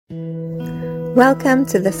Welcome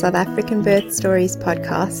to the South African Birth Stories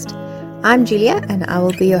podcast. I'm Julia and I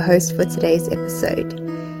will be your host for today's episode.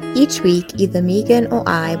 Each week, either Megan or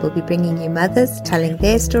I will be bringing you mothers telling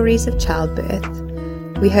their stories of childbirth.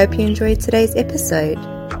 We hope you enjoyed today's episode.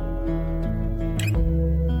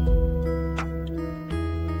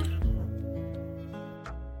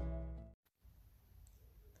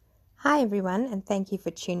 Hi everyone, and thank you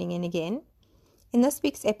for tuning in again. In this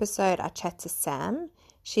week's episode, I chat to Sam.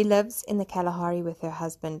 She lives in the Kalahari with her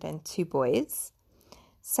husband and 2 boys.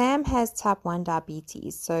 Sam has type 1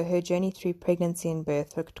 diabetes, so her journey through pregnancy and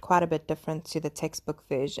birth looked quite a bit different to the textbook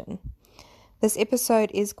version. This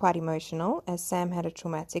episode is quite emotional, as Sam had a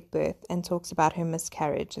traumatic birth and talks about her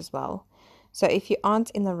miscarriage as well. So if you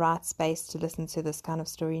aren't in the right space to listen to this kind of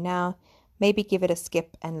story now, maybe give it a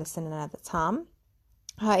skip and listen another time.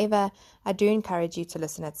 However, I do encourage you to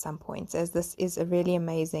listen at some point, as this is a really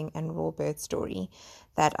amazing and raw birth story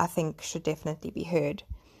that I think should definitely be heard.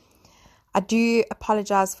 I do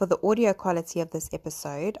apologize for the audio quality of this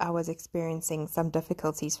episode. I was experiencing some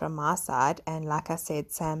difficulties from my side, and like I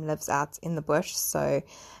said, Sam lives out in the bush, so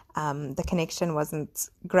the connection wasn't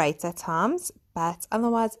great at times, but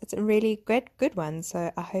otherwise it's a really good one,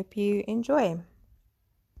 so I hope you enjoy.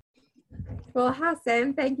 Well, hi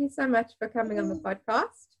Sam, thank you so much for coming on the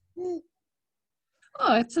podcast.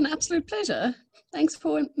 Oh, it's an absolute pleasure. Thanks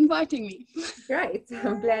for inviting me. Great,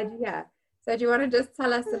 I'm glad you're here. So do you want to just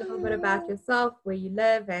tell us a little bit about yourself, where you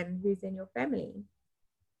live and who's in your family?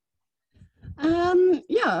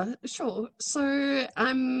 Yeah, sure. So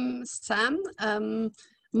I'm Sam.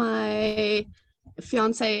 My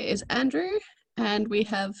fiance is Andrew, and we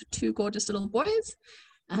have 2 gorgeous little boys.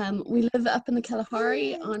 We live up in the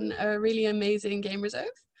Kalahari on a really amazing game reserve,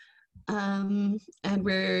 and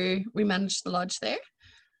we manage the lodge there.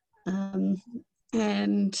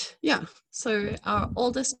 And yeah, so our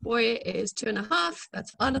oldest boy is 2.5.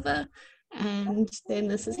 That's Oliver, and then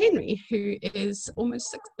this is Henry, who is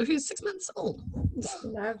who's 6 months old.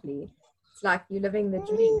 Lovely. It's like you're living the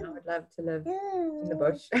dream. I would love to live in the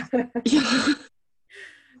bush.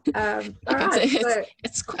 Yeah.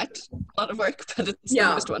 It's quite a lot of work, but it's the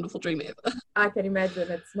most wonderful dream ever. I can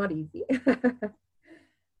imagine it's not easy.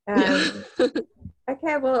 Yeah.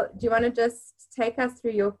 Okay, well, do you want to just take us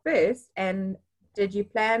through your first, and did you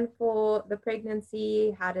plan for the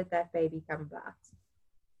pregnancy? How did that baby come about?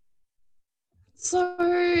 So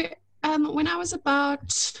when I was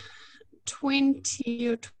about 20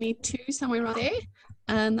 or 22, somewhere around there,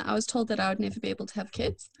 I was told that I would never be able to have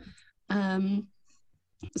kids.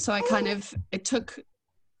 So I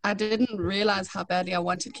didn't realize how badly I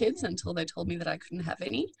wanted kids until they told me that I couldn't have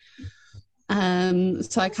any.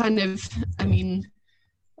 So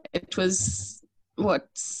it was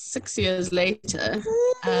 6 years later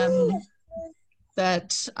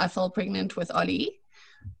that I fell pregnant with Ollie.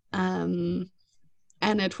 And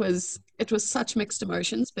it was such mixed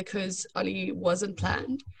emotions because Ollie wasn't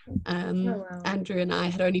planned. Wow. Andrew and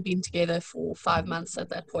I had only been together for 5 months at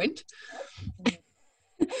that point.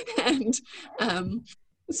 And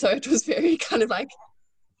so it was very kind of like,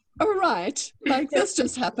 oh right, like this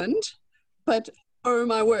just happened, but oh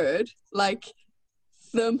my word, like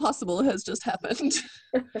the impossible has just happened.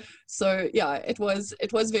 So yeah, it was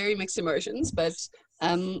very mixed emotions, but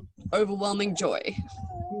overwhelming joy.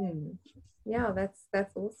 Yeah,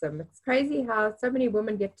 that's awesome. It's crazy how so many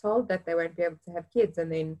women get told that they won't be able to have kids,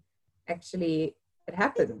 and then actually it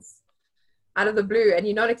happens out of the blue, and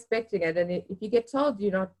you're not expecting it. And if you get told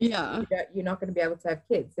you're not going to be able to have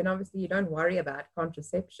kids, then obviously you don't worry about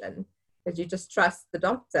contraception because you just trust the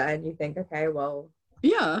doctor and you think, okay, well,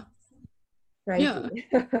 crazy. Yeah.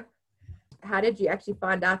 How did you actually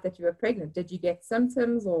find out that you were pregnant? Did you get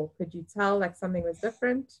symptoms, or could you tell like something was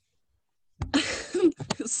different?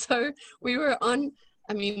 So we were on,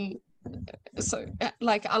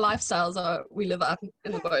 like our lifestyles are, we live up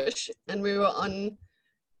in the bush, and we were on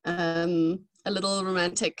a little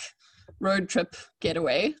romantic road trip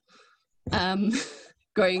getaway,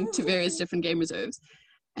 going to various different game reserves,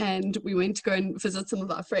 and we went to go and visit some of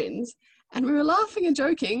our friends, and we were laughing and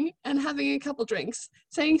joking and having a couple drinks,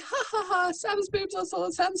 saying, ha ha ha, Sam's boobs are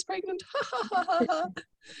sore, Sam's pregnant, ha ha ha ha ha.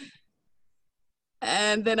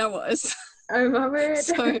 And then I was. Oh my word.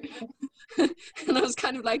 So, and I was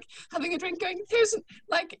kind of like having a drink going,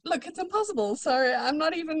 look, it's impossible, so I'm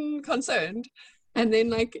not even concerned. And then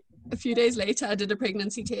like a few days later, I did a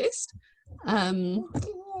pregnancy test. And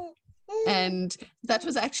that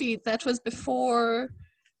was before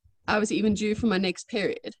I was even due for my next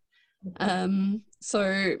period.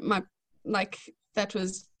 So that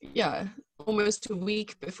was, almost a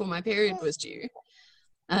week before my period was due.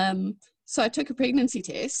 So I took a pregnancy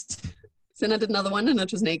test Then I did another one and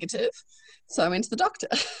it was negative. So I went to the doctor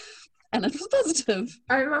and it was positive.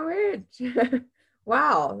 Oh my word.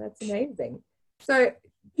 Wow, that's amazing. So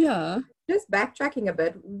Yeah. just backtracking a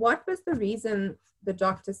bit, what was the reason the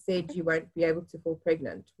doctor said you won't be able to fall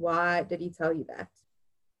pregnant? Why did he tell you that?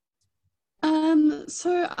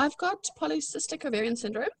 So I've got polycystic ovarian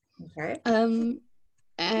syndrome. Okay.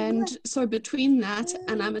 And so between that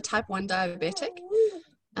and I'm a type 1 diabetic,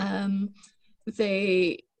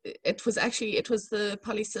 it was the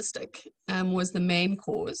polycystic was the main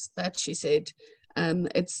cause that she said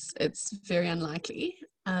it's very unlikely.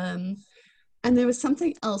 And there was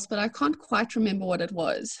something else, but I can't quite remember what it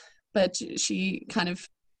was. But she kind of,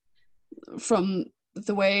 from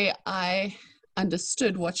the way I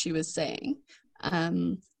understood what she was saying,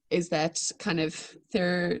 is that kind of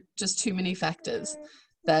there are just too many factors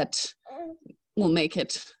that will make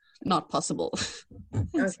it not possible.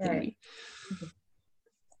 Okay.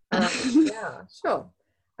 Yeah, sure.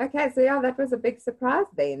 Okay, so yeah, that was a big surprise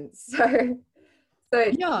then. So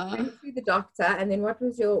Yeah. you went to the doctor, and then what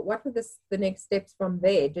were the next steps from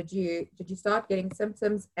there? Did you start getting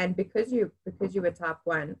symptoms? And because you were type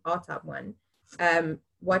 1,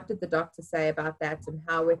 what did the doctor say about that, and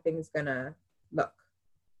how were things gonna look?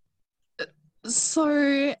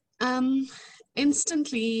 So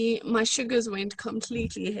instantly my sugars went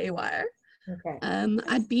completely haywire. Okay.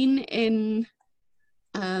 I'd been in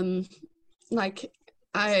like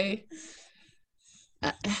I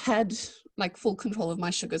had like full control of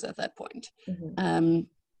my sugars at that point. Mm-hmm.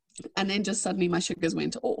 And then just suddenly my sugars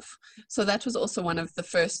went off. So that was also one of the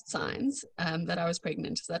first signs that I was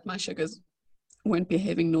pregnant, is that my sugars weren't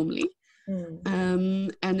behaving normally.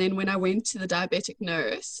 And then when I went to the diabetic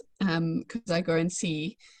nurse, because I go and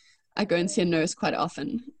see a nurse quite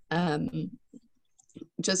often,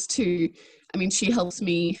 she helps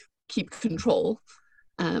me keep control,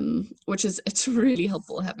 which it's really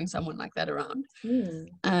helpful having someone like that around.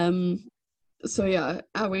 So yeah,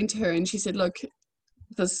 I went to her and she said, look,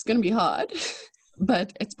 this is going to be hard,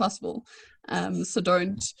 but it's possible. So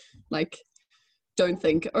don't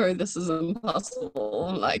think, oh, this is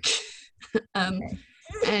impossible.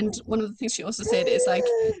 And one of the things she also said is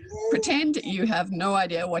pretend you have no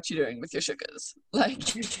idea what you're doing with your sugars,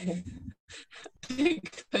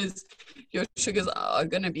 because your sugars are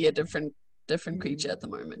going to be a different creature at the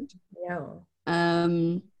moment. Yeah.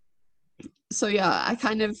 So yeah,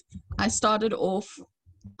 I started off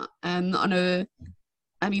when I'm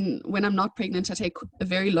not pregnant, I take a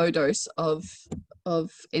very low dose of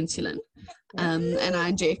insulin, and I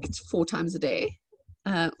inject 4 times a day.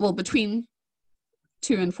 Between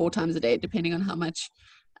 2 and 4 times a day, depending on how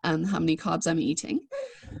many carbs I'm eating.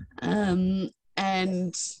 And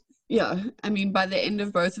yeah, by the end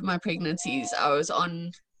of both of my pregnancies, I was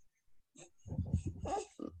on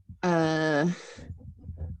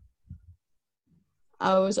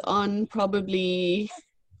probably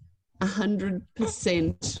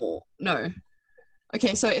 100%. No.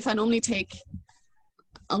 Okay, so if I'll normally take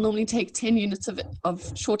 10 units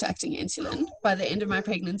of short-acting insulin. By the end of my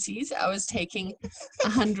pregnancies, I was taking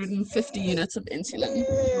 150 units of insulin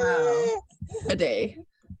a day,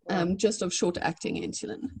 just of short-acting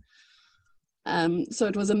insulin. So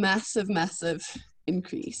it was a massive, massive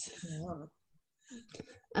increase.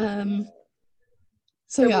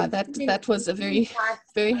 So yeah, that was a very,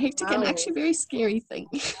 very hectic and actually very scary thing.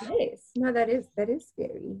 Yes, no, that is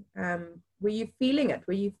scary. Were you feeling it?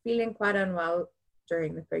 Were you feeling quite unwell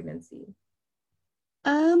during the pregnancy?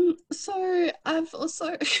 So I've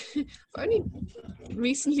also only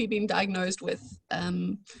recently been diagnosed with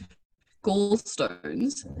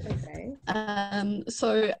gallstones. Okay.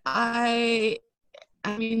 So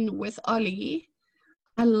with Ollie,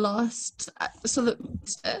 I lost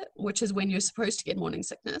which is when you're supposed to get morning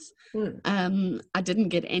sickness. I didn't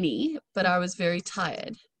get any, but I was very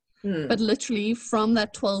tired. But literally from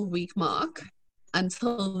that 12-week mark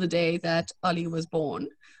until the day that Ollie was born,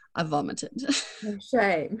 I vomited. No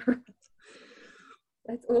shame.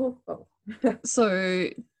 That's awful. So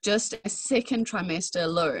just a second trimester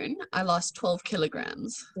alone, I lost 12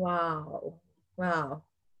 kilograms. Wow.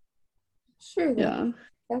 Sure. Yeah.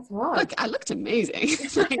 That's hard. Look, I looked amazing.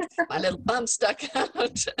 My little bum stuck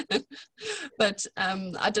out. But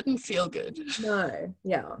I didn't feel good. No.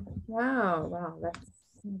 Yeah. Wow. That's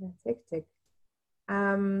hectic.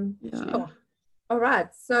 Sure. All right.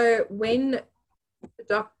 So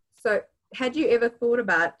had you ever thought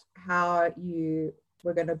about how you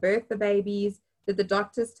were going to birth the babies? Did the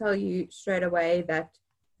doctors tell you straight away that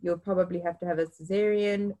you'll probably have to have a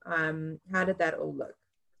cesarean? How did that all look?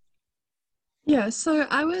 Yeah, so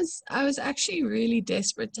I was actually really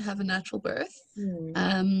desperate to have a natural birth. Hmm.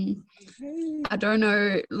 Um, I don't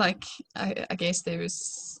know, like I guess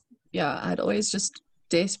yeah, I'd always just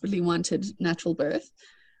desperately wanted natural birth.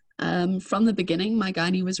 From the beginning, my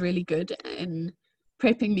gynae was really good in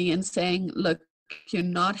prepping me and saying, look, you're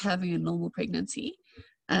not having a normal pregnancy.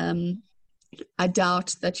 Um, I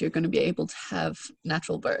doubt that you're going to be able to have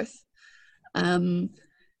natural birth. Um,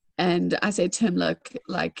 and I said to him, look,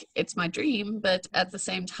 like it's my dream, but at the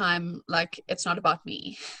same time, like it's not about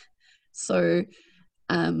me. So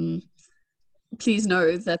um, please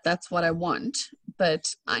know that that's what I want,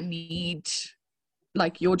 but I need,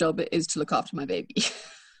 like, your job is to look after my baby.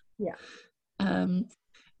 Yeah. um,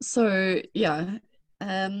 so yeah,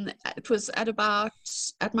 it was at my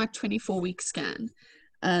 24-week scan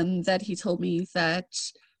that he told me that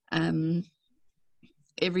um,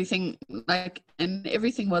 everything and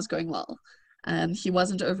everything was going well. He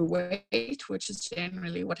wasn't overweight, which is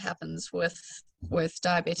generally what happens with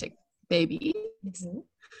diabetic babies. Mm-hmm.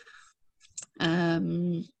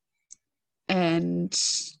 Um, and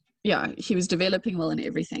yeah, he was developing well and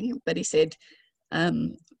everything. But he said,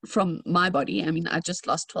 from my body, I mean, I just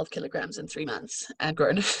lost 12 kilograms in 3 months and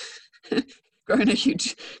grown a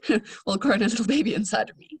huge, well, grown a little baby inside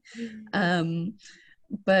of me.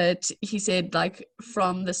 But he said, like,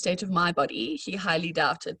 from the state of my body, he highly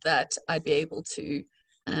doubted that I'd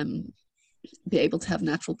um, be able to have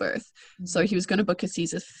natural birth. So he was going to book a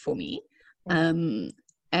Caesar for me,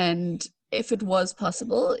 and if it was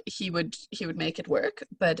possible, he would make it work.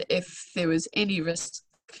 But if there was any risk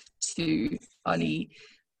to Ollie,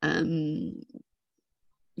 um,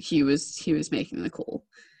 he was making the call.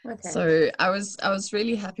 Okay. So I was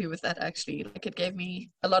really happy with that, actually. Like, it gave me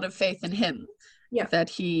a lot of faith in him. Yeah. That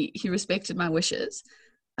he respected my wishes.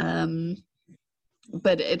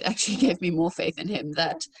 But it actually gave me more faith in him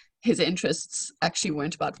that his interests actually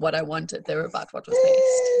weren't about what I wanted, they were about what was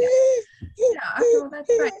best. Yeah, okay, well,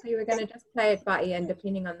 that's great. So you were going to just play it by ear, and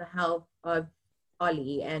depending on the health of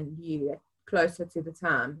Ollie and you closer to the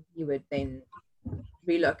time, you would then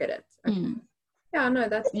relook at it. Okay. Yeah, no,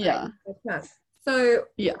 that's great. Yeah. That's nice. So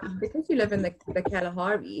Yeah. because you live in the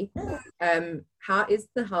Kalahari, how is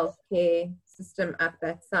the healthcare system at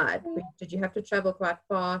that side? Did you have to travel quite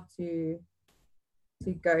far to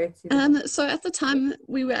go to So at the time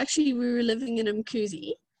we were living in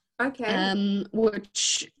Mkuzi, Okay.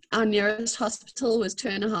 which our nearest hospital was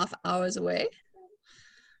 2.5 hours away.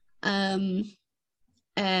 And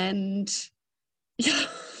yeah,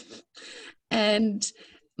 and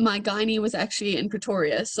my gynae was actually in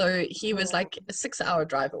Pretoria, so he was like a 6-hour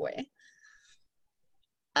drive away.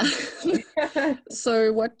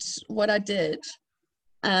 So what I did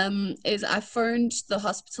is I phoned the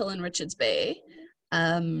hospital in Richards Bay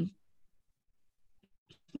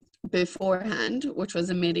beforehand, which was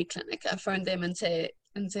a Mediclinic. I phoned them and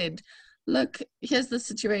said, look, here's the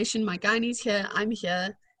situation. My gynae's here. I'm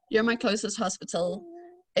here. You're my closest hospital.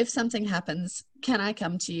 If something happens, can I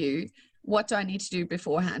come to you? What do I need to do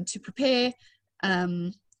beforehand to prepare?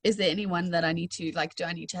 Is there anyone that I need to, like, do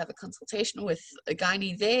I need to have a consultation with a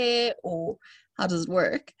gynae there, or how does it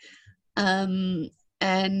work? And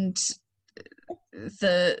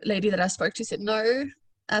the lady that I spoke to said, no,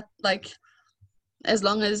 as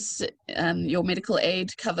long as your medical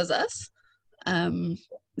aid covers us,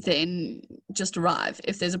 then just arrive.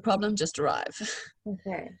 If there's a problem, just arrive.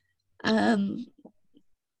 Okay.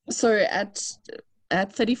 So at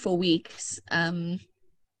 34 weeks,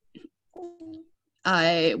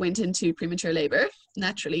 I went into premature labor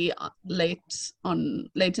naturally late in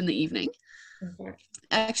the evening. Okay.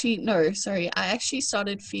 Actually, no, sorry. I actually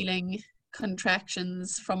started feeling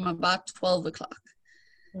contractions from about 12 o'clock.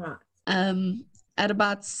 Right. At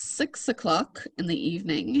about 6 o'clock in the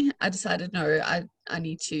evening, I decided, no, I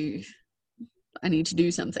need to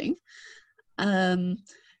do something.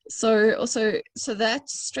 So that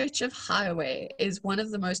stretch of highway is one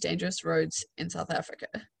of the most dangerous roads in South Africa.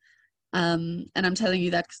 And I'm telling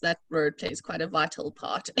you that because that road plays quite a vital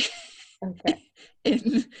part Okay.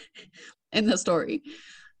 in the story.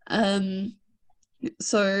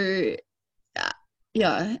 So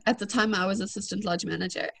yeah, at the time I was assistant lodge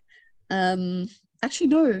manager.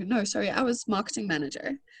 Actually, no, sorry, I was marketing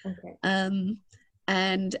manager. Okay.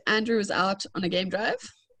 And Andrew was out on a game drive.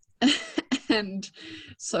 And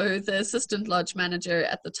so the assistant lodge manager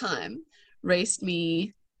at the time raced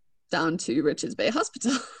me down to Richards Bay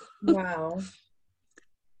Hospital. Wow.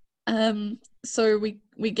 So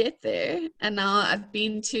we get there, and now I've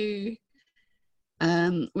been to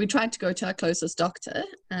we tried to go to our closest doctor,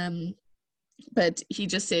 but he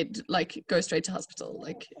just said, like, go straight to hospital,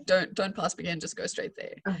 like don't pass again, just go straight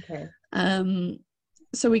there. Okay.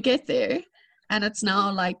 So we get there, and it's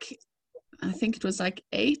now like, I think it was like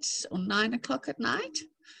 8 or 9 o'clock at night.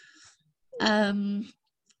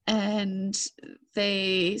 And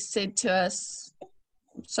they said to us,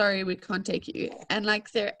 sorry, we can't take you. And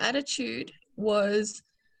like, their attitude was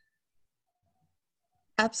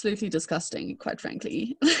absolutely disgusting, quite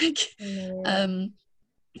frankly. Like,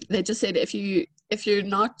 they just said, if you're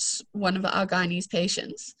not one of our Guyanese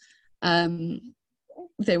patients,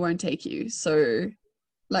 they won't take you. So,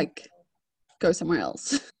 like, go somewhere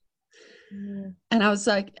else. And I was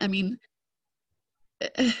like, I mean,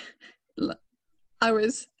 I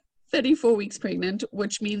was 34 weeks pregnant,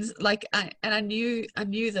 which means, like, I knew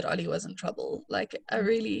that Ollie was in trouble. Like, I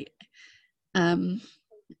really,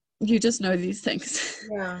 you just know these things.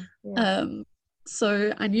 Yeah.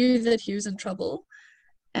 So I knew that he was in trouble,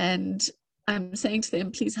 and I'm saying to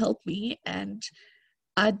them, please help me. And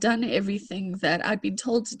I'd done everything that I'd been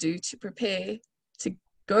told to do to prepare to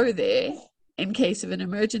go there in case of an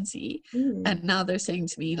emergency. And now they're saying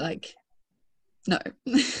to me, like, no.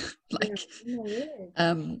 Like,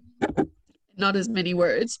 not as many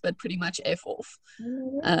words, but pretty much F off.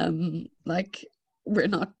 Like, we're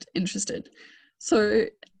not interested. So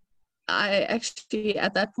I actually,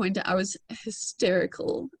 at that point, I was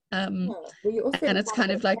hysterical. And it's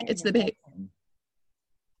kind of like, it's the big,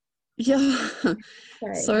 yeah.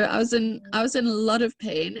 So I was in a lot of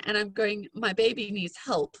pain, and I'm going, my baby needs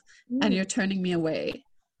help, and you're turning me away.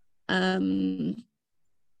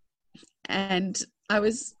 And I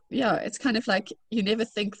was, yeah, it's kind of like, you never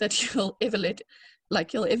think that you'll ever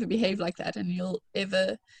behave like that, and you'll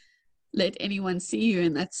ever let anyone see you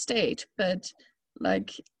in that state. But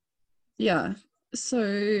like, yeah.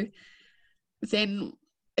 So then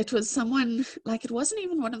it was someone, like, it wasn't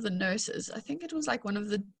even one of the nurses. I think it was like one of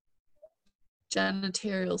the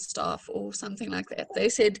janitorial staff or something like that. They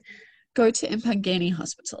said, go to Empangeni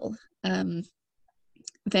Hospital.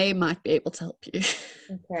 They might be able to help you.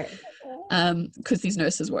 Okay. Because these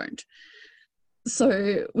nurses weren't.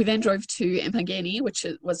 So we then drove to Empangeni, which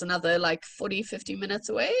was another like 40-50 minutes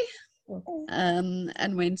away,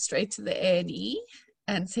 and went straight to the A&E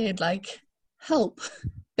and said, like, help,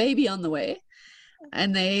 baby on the way.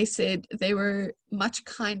 And they said they were much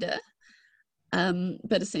kinder,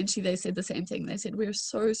 but essentially they said the same thing. They said, we're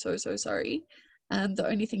so sorry. The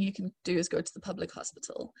only thing you can do is go to the public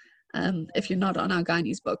hospital. If you're not on our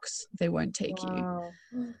Guyanese books, they won't take you.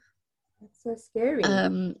 That's so scary.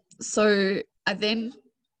 So I then,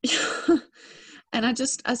 and I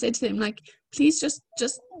said to them, like, please just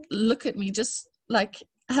look at me, just like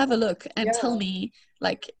have a look and tell me,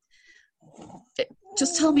 like,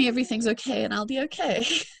 just tell me everything's okay and I'll be okay.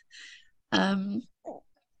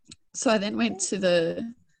 So I then went to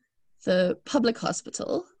the public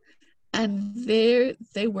hospital, and there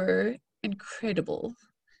they were incredible,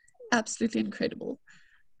 absolutely incredible.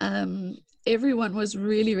 Everyone was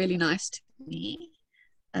really, really nice to me.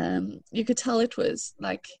 You could tell it was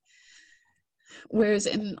like, whereas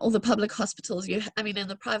in all the public hospitals, in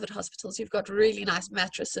the private hospitals, you've got really nice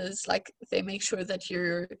mattresses. Like, they make sure that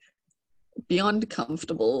you're beyond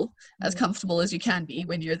comfortable, as comfortable as you can be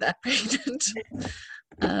when you're that pregnant.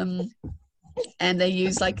 And they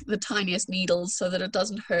use like the tiniest needles so that it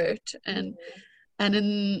doesn't hurt. And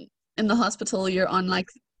in the hospital, you're on like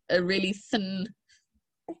a really thin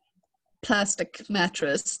plastic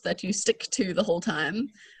mattress that you stick to the whole time,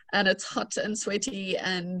 and it's hot and sweaty,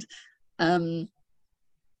 and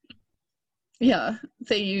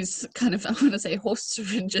they use kind of, I want to say, horse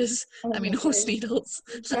syringes, horse needles,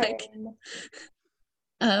 like,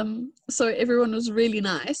 so everyone was really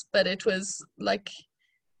nice, but it was like,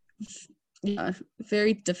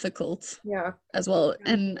 very difficult as well.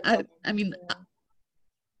 And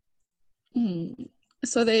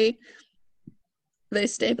so they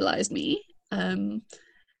stabilized me,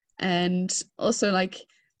 and also like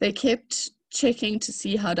they kept checking to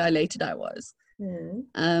see how dilated I was,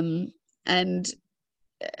 and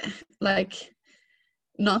like,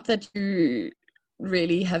 not that you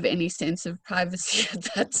really have any sense of privacy at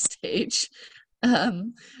that stage,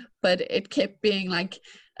 but it kept being like,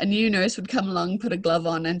 a new nurse would come along, put a glove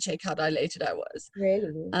on, and check how dilated I was.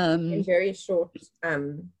 Really? In very short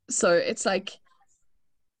so it's like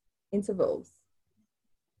intervals.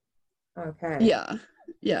 Okay. Yeah.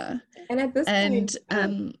 And at this point,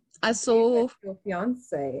 I saw your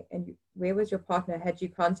fiance, and where was your partner? Had you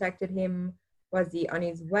contacted him? Was he on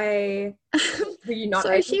his way? Were you not?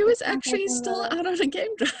 So he was actually still out on a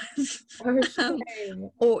game drive. Oh, shame.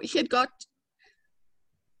 Or he had got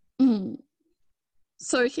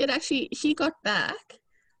So he got back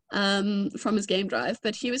from his game drive,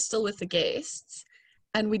 but he was still with the guests,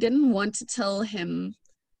 and we didn't want to tell him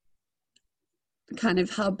kind of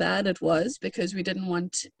how bad it was because we didn't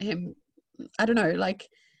want him, I don't know, like,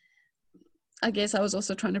 I guess I was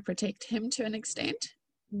also trying to protect him to an extent.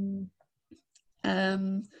 Mm.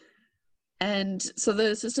 And so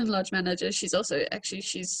the assistant lodge manager, she's also actually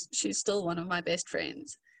she's still one of my best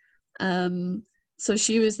friends. So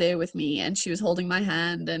she was there with me and she was holding my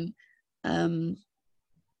hand, and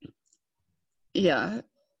yeah,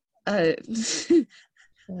 I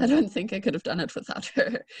I don't think I could have done it without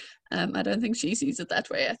her. I don't think she sees it that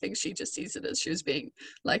way. I think she just sees it as she was being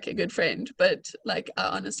like a good friend. But like, I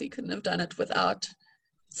honestly couldn't have done it without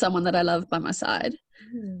someone that I love by my side.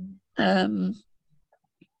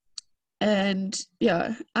 And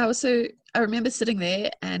yeah, I remember sitting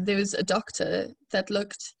there, and there was a doctor that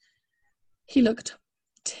looked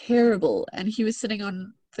terrible, and he was sitting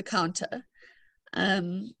on the counter.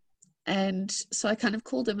 And so I kind of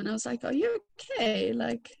called him and I was like, "Are you okay?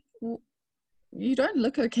 Like, you don't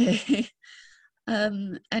look okay."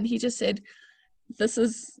 And he just said, "This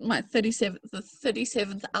is my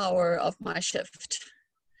 37th hour of my shift."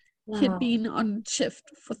 Wow. He'd been on shift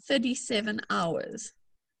for 37 hours.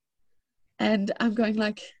 And I'm going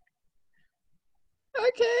like,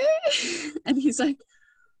 "Okay." And he's like,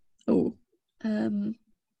 "Oh." And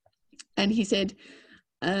he said,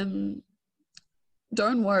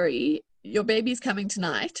 "Don't worry, your baby's coming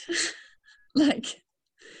tonight." Like,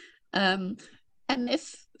 and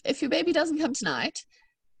if your baby doesn't come tonight,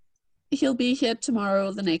 he'll be here tomorrow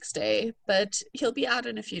or the next day, but he'll be out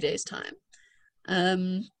in a few days' time.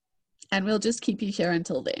 And we'll just keep you here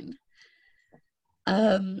until then.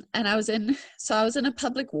 And I was in a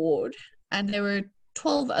public ward, and there were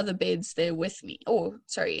 12 other beds there with me. Oh,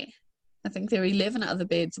 sorry, I think there were 11 other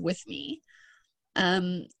beds with me.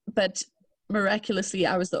 But miraculously,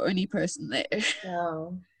 I was the only person there.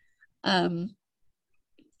 Wow.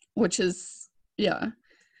 Which is, yeah.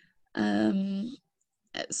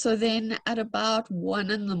 So then at about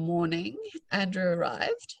 1 a.m, Andrew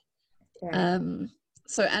arrived. Okay.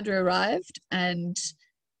 So Andrew arrived, and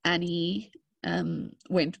Annie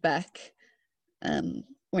went back to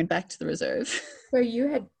the reserve. So you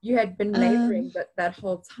had been laboring that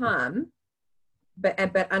whole time, but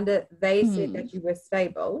they said that you were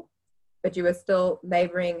stable, but you were still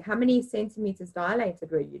laboring. How many centimeters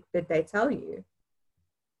dilated were you? Did they tell you?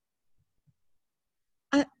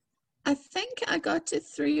 I think I got to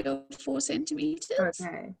 3 or 4 centimeters.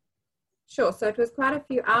 Okay. Sure. So it was quite a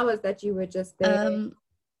few hours that you were just there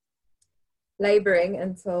laboring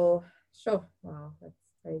until, sure. Wow, that's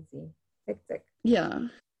crazy. Hectic. Yeah.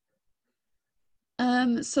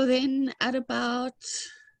 So then at about,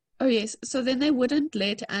 oh yes, so then they wouldn't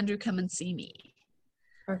let Andrew come and see me.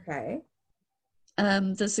 Okay.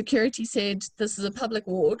 The security said this is a public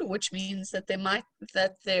ward, which means that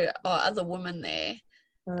there are other women there.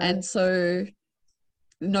 And so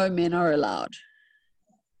no men are allowed.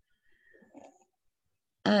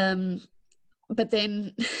 But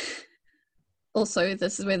then also,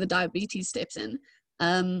 this is where the diabetes steps in.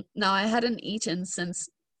 Now, I hadn't eaten since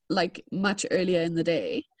like much earlier in the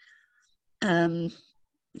day. And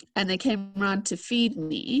they came around to feed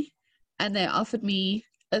me, and they offered me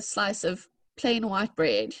a slice of plain white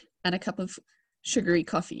bread and a cup of sugary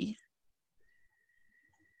coffee.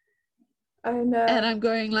 Oh no. And I'm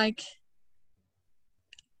going like,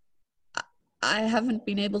 I haven't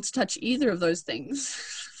been able to touch either of those things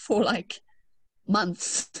for like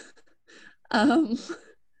months. And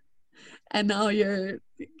now you're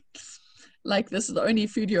like, this is the only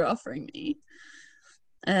food you're offering me.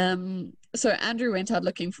 So Andrew went out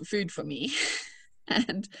looking for food for me,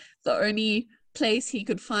 and the only place he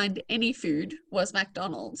could find any food was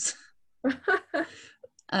McDonald's.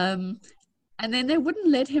 And then they wouldn't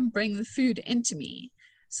let him bring the food into me.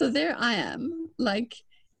 So there I am, like,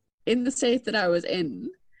 in the state that I was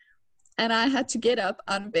in, and I had to get up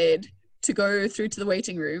out of bed to go through to the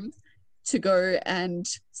waiting room to go and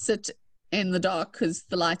sit in the dark because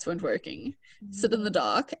the lights weren't working. Sit in the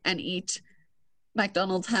dark and eat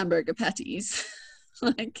McDonald's hamburger patties.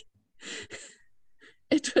 Like,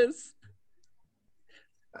 it was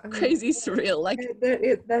crazy surreal. Like,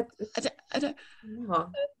 I don't,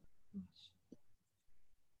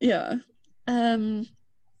 yeah.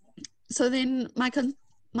 So then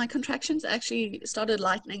my contractions actually started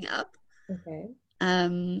lightening up. Okay.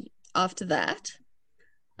 After that,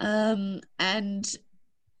 and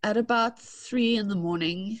at about 3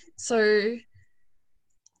 a.m, so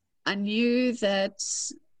I knew that,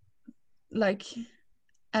 like,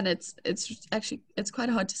 and it's quite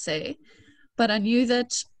hard to say, but I knew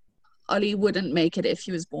that Ollie wouldn't make it if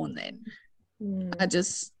he was born then. I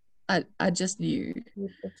just knew.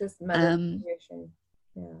 It's just mother's intuition.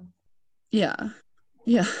 Yeah.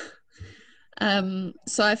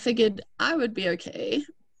 So I figured I would be okay,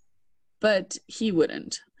 but he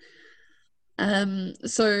wouldn't.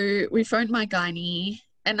 So we phoned my gynae,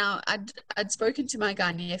 and now I'd spoken to my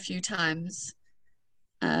gynae a few times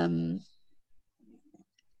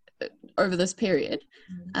over this period,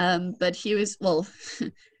 but he was, well,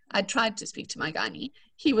 I tried to speak to my gynae.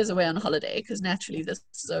 He was away on holiday because naturally this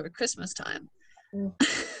is over Christmas time.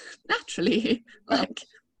 Naturally, like,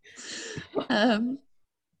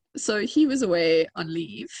 so he was away on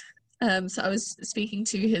leave. So I was speaking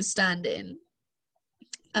to his stand-in,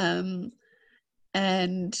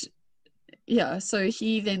 and yeah, so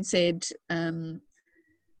he then said,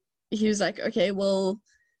 he was like, okay, well,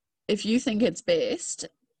 if you think it's best,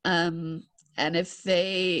 and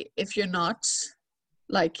if you're not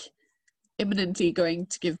like imminently going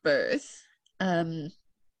to give birth, and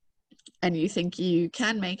you think you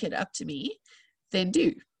can make it up to me, then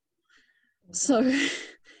do. So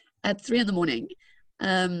at 3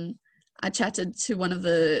 a.m, I chatted to one of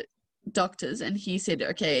the doctors, and he said,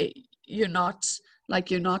 okay, you're not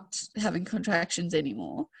having contractions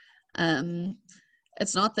anymore.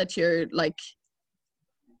 It's not that you're like,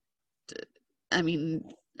 I mean,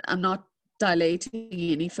 I'm not dilating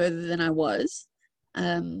any further than I was.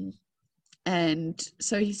 And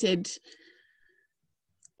so he said,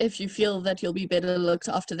 if you feel that you'll be better looked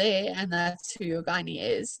after there, and that's who your gynae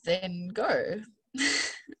is, then go.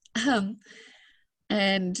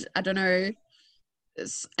 And I don't know.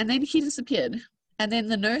 And then he disappeared. And then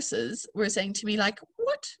the nurses were saying to me, like,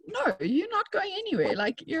 what? No, you're not going anywhere.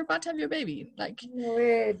 Like, you're about to have your baby. Like,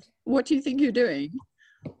 weird. What do you think you're doing?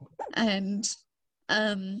 And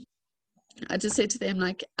I just said to them,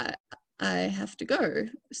 like, I have to go.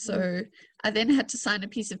 So I then had to sign a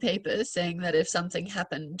piece of paper saying that if something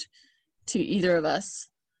happened to either of us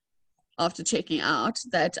after checking out,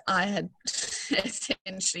 that I had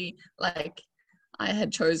essentially, like, I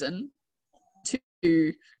had chosen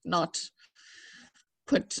to not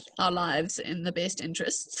put our lives in the best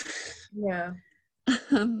interests. Yeah.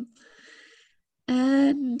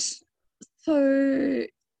 And so,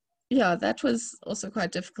 yeah, that was also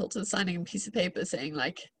quite difficult, to signing a piece of paper saying,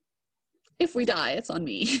 like, if we die, it's on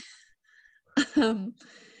me. And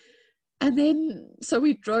then, so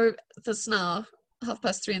we drove, this now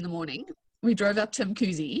 3:30 a.m, we drove up to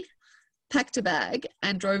Mkuzi, packed a bag,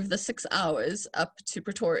 and drove the 6 hours up to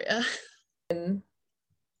Pretoria.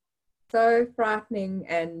 So frightening,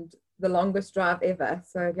 and the longest drive ever.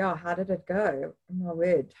 So yeah, how did it go? Oh my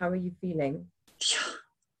word, how are you feeling?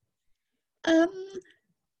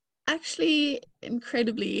 Actually,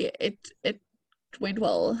 incredibly, it went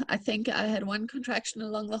well. I think I had one contraction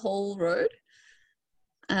along the whole road.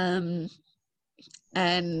 And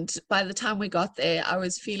by the time we got there, I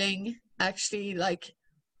was feeling actually like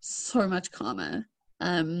so much calmer.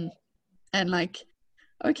 And like,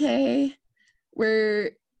 okay,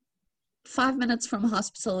 we're 5 minutes from a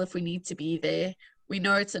hospital if we need to be there. We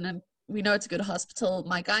know it's a good hospital.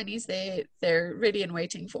 My gynae's there. They're ready and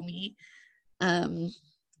waiting for me.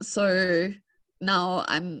 So now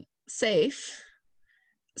I'm safe.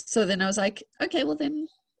 So then I was like, okay, well then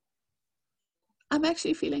I'm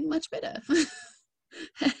actually feeling much better.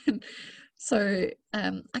 And so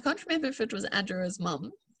I can't remember if it was Andrew's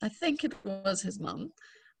mum. I think it was his mum,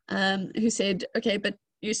 who said, okay, but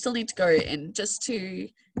you still need to go in just let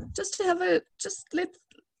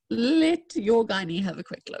your gynae have a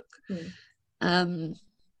quick look.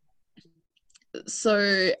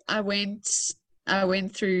 So I went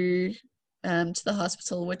through to the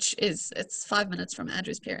hospital, which it's 5 minutes from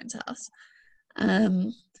Andrew's parents' house.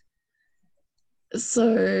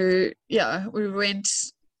 So yeah, we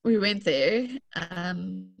went there,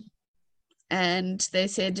 and they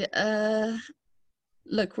said,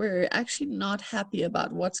 look, we're actually not happy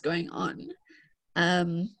about what's going on.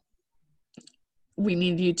 We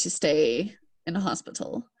need you to stay in a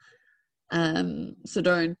hospital. So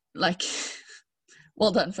don't, like,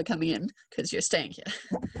 well done for coming in, because you're staying here.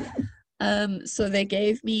 So they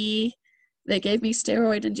gave me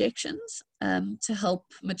steroid injections to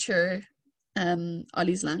help mature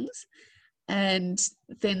Ollie's lungs, and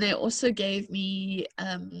then they also gave me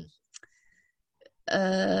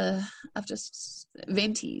Ventis.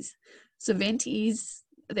 So Ventis,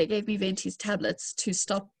 they gave me Ventis tablets to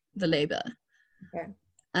stop the labor. Okay.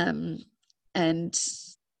 And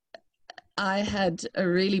I had a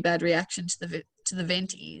really bad reaction to the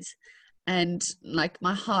Ventis, and like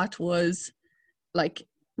my heart was like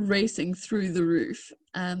racing through the roof.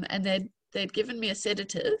 And they'd given me a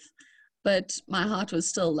sedative, but my heart was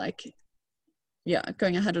still like,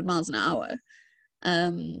 going 100 miles an hour.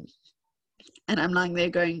 And I'm lying there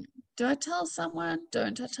going, do I tell someone?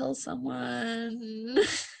 Don't I tell someone?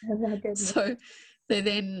 Oh my goodness. So they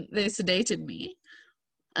sedated me.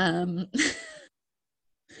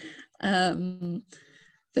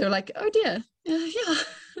 They were like, oh dear, yeah.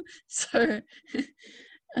 So,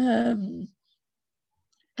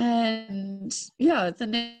 and yeah,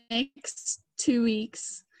 the next 2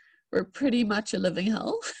 weeks were pretty much a living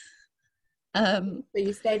hell. So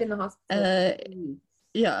you stayed in the hospital?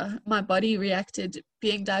 Yeah, my body reacted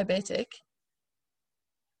being diabetic.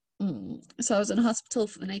 So I was in hospital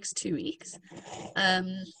for the next 2 weeks.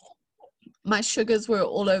 My sugars were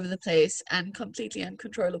all over the place and completely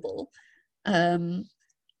uncontrollable.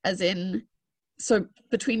 As in, so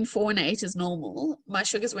between 4 and 8 is normal. My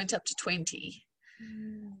sugars went up to 20,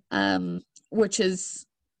 which is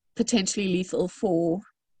potentially lethal for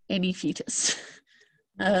any fetus.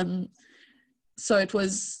 So it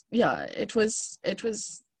was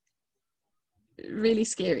really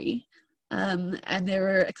scary. And there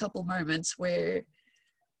were a couple moments where,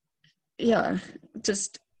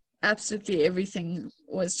 just absolutely everything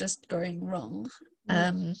was just going wrong.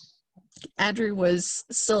 Andrew was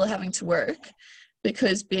still having to work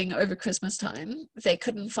because being over Christmas time, they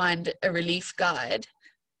couldn't find a relief guide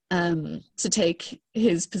to take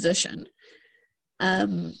his position.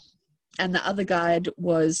 And the other guide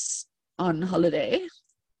was on holiday.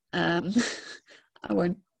 I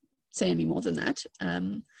won't say any more than that.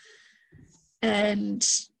 And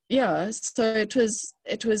so it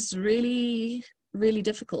was really, really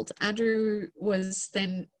difficult. Andrew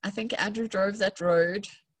drove that road,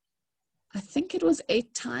 I think it was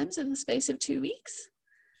 8 times in the space of 2 weeks.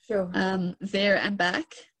 Sure. There and back,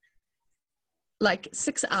 like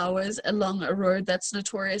 6 hours along a road that's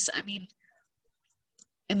notorious. I mean,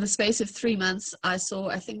 in the space of 3 months, I saw,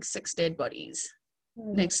 I think, 6 dead bodies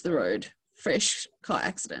next to the road, fresh car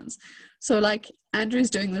accidents. So like, Andrew's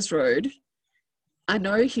doing this road. I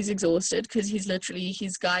know he's exhausted because he's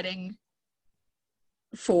guiding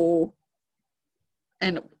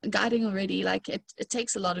already, like it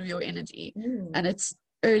takes a lot of your energy, and it's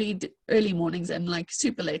early mornings and like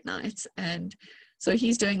super late nights, and so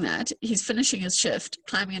he's doing that. He's finishing his shift,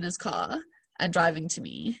 climbing in his car and driving to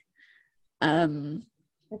me.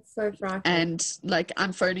 That's so frightening. And like,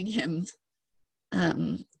 I'm phoning him,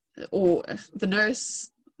 or the nurse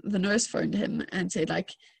phoned him and said,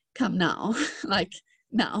 like, come now. Like,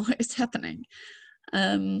 now it's happening.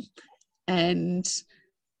 And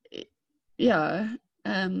I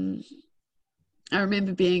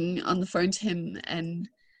remember being on the phone to him, and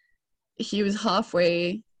he was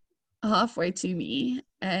halfway to me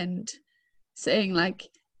and saying, like,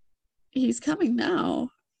 he's coming now.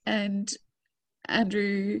 And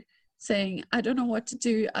Andrew saying, I don't know what to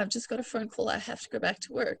do. I've just got a phone call. I have to go back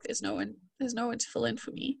to work. There's no one to fill in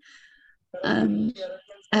for me. And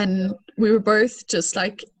we were both just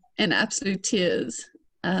like in absolute tears.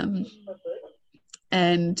 And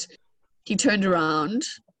he turned around.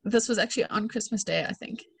 This was actually on Christmas Day, I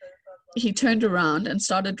think. He turned around and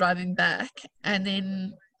started driving back. And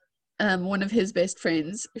then one of his best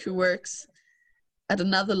friends, who works at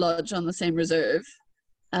another lodge on the same reserve,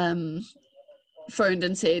 phoned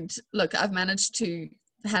and said, look, I've managed to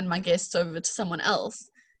hand my guests over to someone else.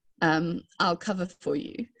 I'll cover for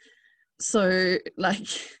you. So like,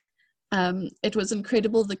 it was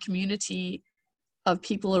incredible, the community of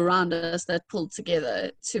people around us that pulled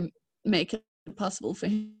together to make it possible for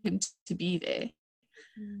him to be there.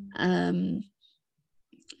 And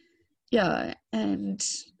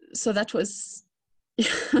so that was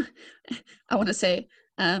I want to say,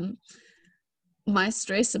 my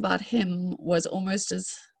stress about him was almost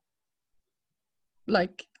as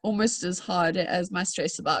hard as my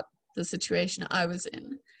stress about the situation I was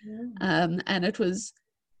in. And it was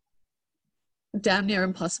damn near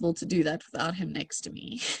impossible to do that without him next to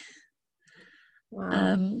me.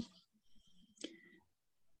 Wow.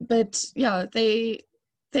 But yeah, they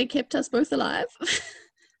kept us both alive.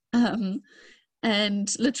 And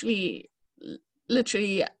literally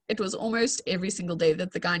it was almost every single day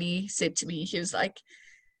that the gynae said to me, he was like,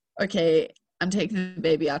 okay, I'm taking the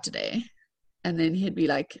baby out today. And then he'd be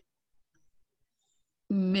like,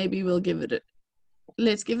 maybe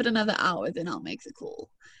let's give it another hour, then I'll make the call.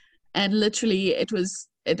 And literally it was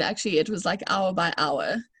like hour by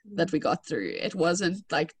hour that we got through. It wasn't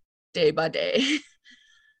like day by day.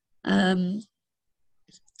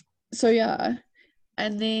 So yeah,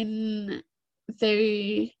 and then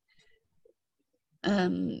they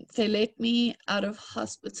let me out of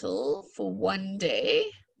hospital for one day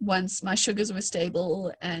once my sugars were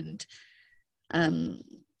stable and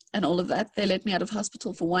all of that, they let me out of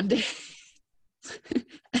hospital for 1 day.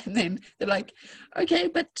 And then they're like, okay,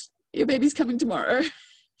 but your baby's coming tomorrow.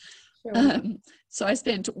 Sure. So I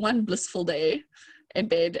spent one blissful day in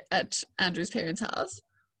bed at Andrew's parents' house.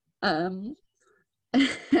 And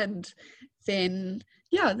then,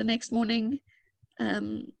 yeah, the next morning,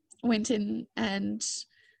 went in and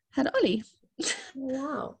had Ollie.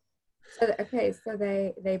 Wow. So okay, so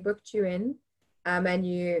they booked you in, and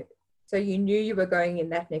you knew you were going in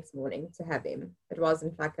that next morning to have him. It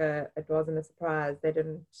wasn't a surprise. They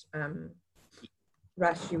didn't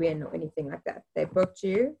rush you in or anything like that. They booked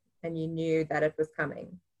you, and you knew that it was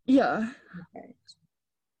coming. Yeah. Okay.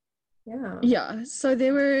 Yeah. Yeah. So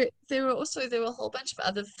there were a whole bunch of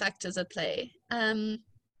other factors at play.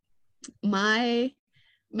 My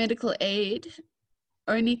medical aid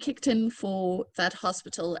only kicked in for that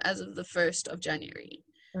hospital as of the 1st of January.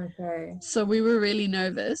 Okay. So we were really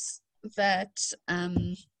nervous that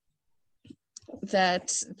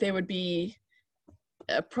there would be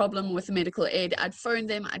a problem with the medical aid. I'd phoned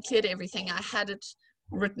them, I'd cleared everything, I had it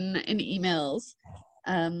written in emails,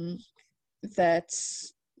 I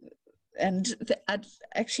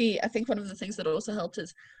think one of the things that also helped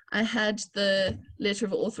is I had the letter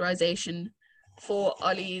of authorization for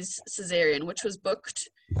Ollie's cesarean, which was booked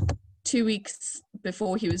 2 weeks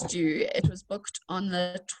before he was due. It was booked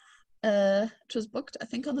I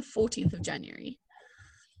think on the 14th of January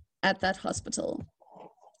at that hospital.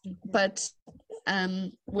 But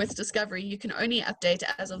with Discovery, you can only update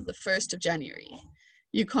as of the 1st of January.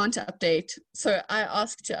 You can't update. So I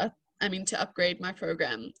asked to upgrade my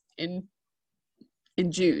program in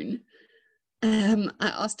June. I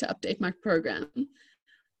asked to update my program.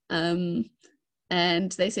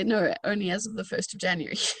 And they said, no, only as of the 1st of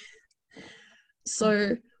January.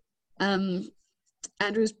 So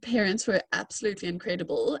Andrew's parents were absolutely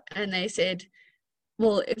incredible. And they said,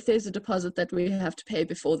 well, if there's a deposit that we have to pay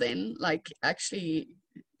before then,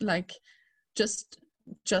 just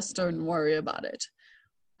don't worry about it.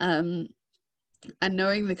 And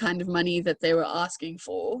knowing the kind of money that they were asking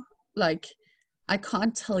for, I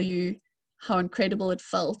can't tell you how incredible it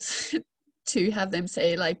felt to have them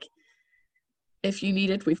say, if you need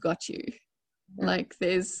it, we've got you. Yeah.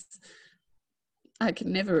 I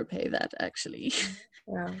can never repay that, actually.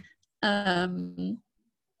 Wow. That's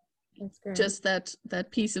great. Just that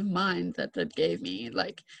peace of mind that gave me,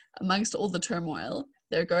 amongst all the turmoil,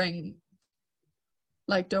 they're going,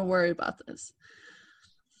 don't worry about this.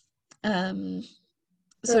 So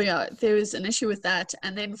yeah, there was an issue with that.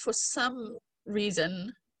 And then for some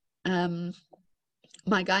reason, my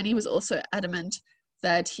gynae was also adamant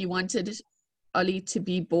that he wanted Ollie to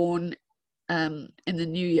be born in the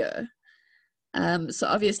new year. So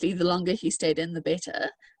obviously the longer he stayed in, the better.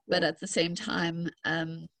 But at the same time,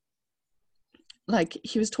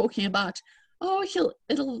 he was talking about,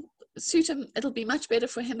 it'll suit him, it'll be much better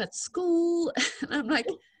for him at school. And I'm like,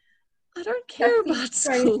 I don't care about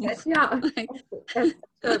school. Yeah.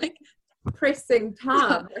 That's pressing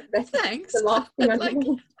time. Thanks. I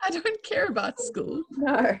don't care about school.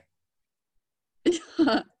 No.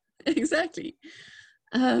 Yeah, exactly.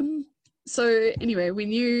 So anyway, we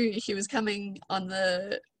knew he was coming on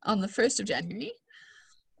the 1st of January.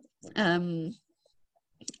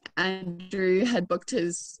 Andrew had booked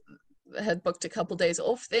a couple days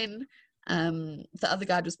off then. The other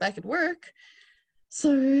guy was back at work.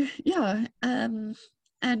 So yeah,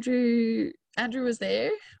 Andrew was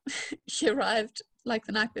there. He arrived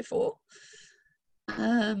the night before.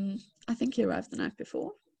 I think he arrived the night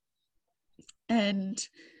before. And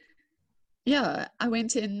yeah, I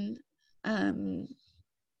went in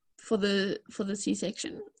for the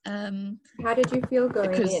C-section. How did you feel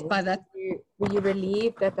going in? By that, were you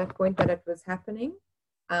relieved at that point that it was happening,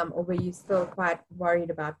 or were you still quite worried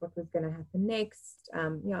about what was going to happen next?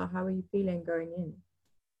 Yeah, how were you feeling going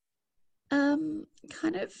in?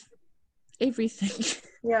 Kind of everything.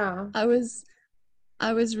 Yeah. I was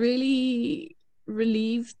really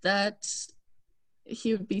relieved that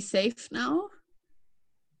he would be safe now.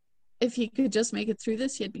 If he could just make it through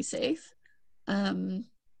this, he'd be safe.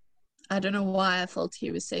 I don't know why I felt he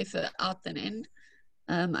was safer out than in.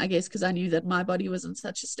 I guess because I knew that my body was in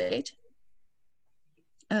such a state.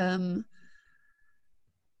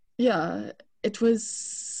 Yeah, it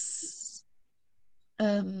was.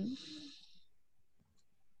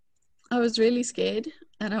 I was really scared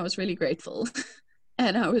and I was really grateful.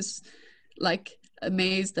 And I was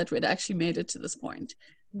amazed that we'd actually made it to this point.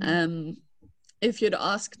 Mm. If you'd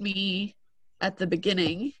asked me at the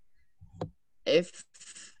beginning,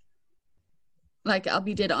 I'll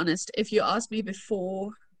be dead honest, if you asked me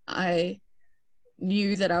before I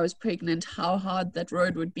knew that I was pregnant, how hard that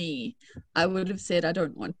road would be, I would have said I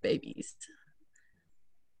don't want babies.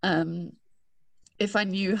 If I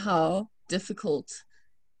knew how difficult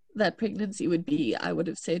that pregnancy would be, I would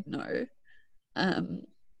have said no. I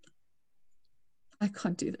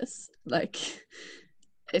can't do this. Like,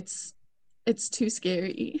 it's too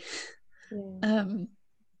scary. Yeah.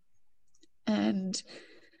 And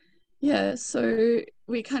yeah, so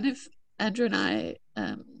we kind of, Andrew and I,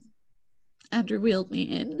 Andrew wheeled me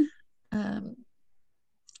in.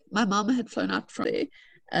 My mom had flown out from there.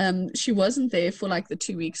 She wasn't there for like the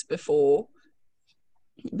 2 weeks beforehand,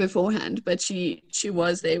 but she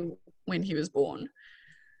was there when he was born.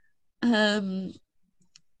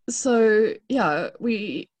 So yeah,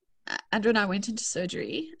 Andrew and I went into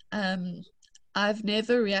surgery. I've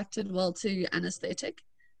never reacted well to anesthetic,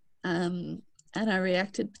 and I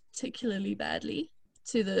reacted particularly badly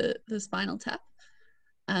to the spinal tap.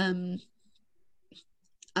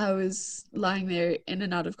 I was lying there in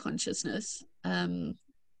and out of consciousness,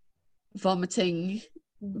 vomiting,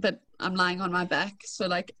 but I'm lying on my back, so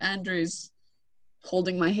like Andrew's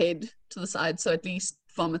holding my head to the side, so at least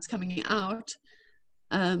vomit's coming out.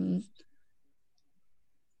 And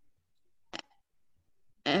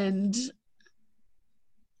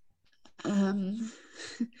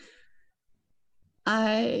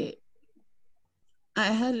I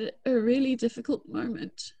had a really difficult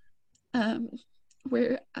moment,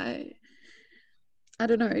 where I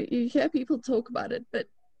don't know, you hear people talk about it, but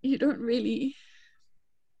you don't really,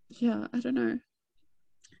 yeah, I don't know.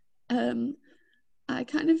 I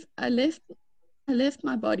left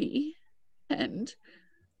my body, and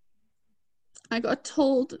I got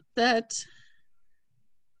told that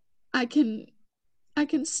I can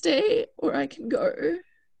stay or I can go.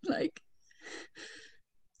 Like,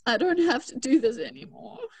 I don't have to do this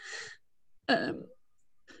anymore. I'm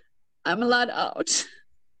allowed out.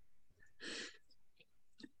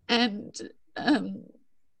 And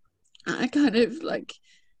I kind of like,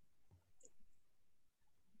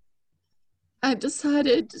 I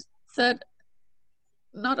decided that,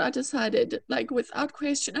 not I decided, like without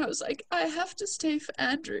question, I was like, I have to stay for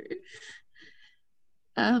Andrew.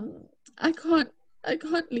 I can't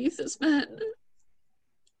leave this man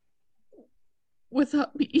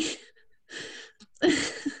without me.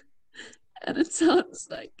 And it sounds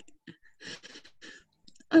like,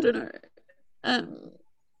 I don't know,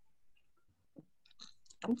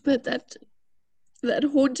 but that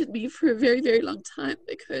haunted me for a very, very long time,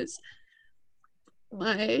 because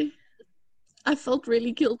I felt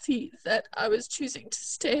really guilty that I was choosing to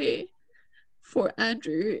stay for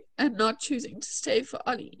Andrew and not choosing to stay for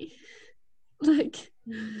Ollie. Like,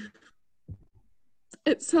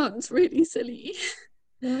 it sounds really silly.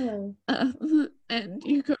 No. And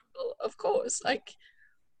you go, well, of course, like,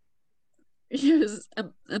 here's a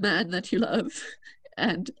man that you love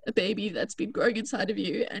and a baby that's been growing inside of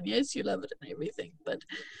you, and yes, you love it and everything, but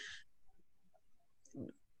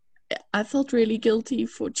I felt really guilty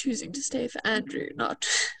for choosing to stay for Andrew, not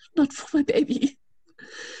for my baby.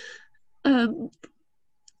 And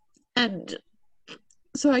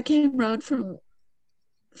so I came around from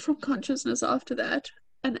consciousness after that,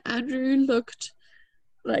 and Andrew looked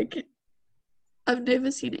like, I've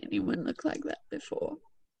never seen anyone look like that before.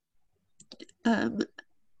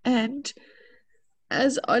 And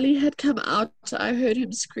as Ollie had come out, I heard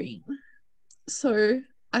him scream. So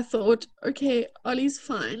I thought, okay, Ollie's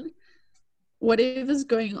fine. Whatever's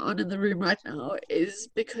going on in the room right now is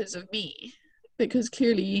because of me. Because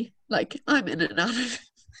clearly, like, I'm in and out of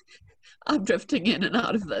I'm drifting in and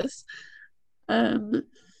out of this. And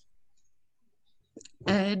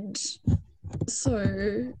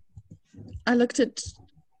so I looked at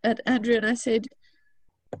Andrew and I said,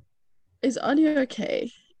 is Ollie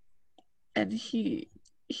okay? And he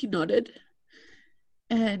nodded,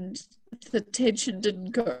 and the tension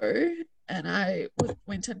didn't go, and I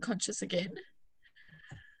went unconscious again.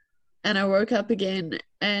 And I woke up again,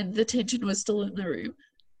 and the tension was still in the room.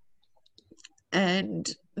 And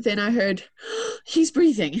then I heard, he's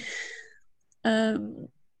breathing.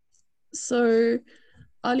 So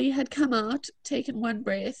Ollie had come out, taken one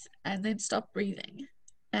breath, and then stopped breathing.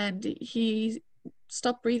 And he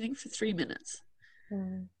stopped breathing for 3 minutes,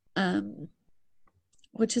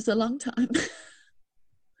 which is a long time.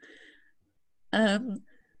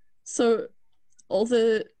 So all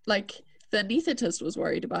the anesthetist was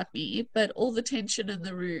worried about me, but all the tension in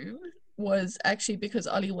the room was actually because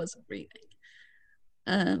Ollie wasn't breathing.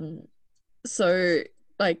 So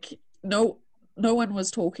like no one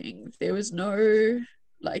was talking. There was no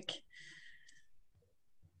like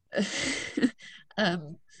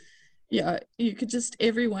yeah, you could just,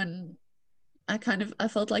 everyone, I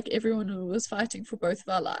felt like everyone was fighting for both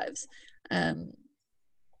of our lives. Um,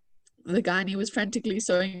 the gynae was frantically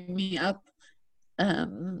sewing me up.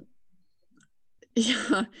 Um,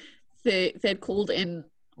 yeah, they'd called in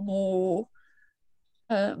more.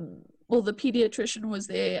 Well, the pediatrician was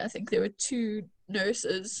there. I think there were two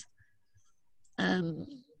nurses um,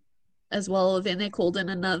 as well. Then they called in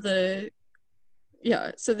another.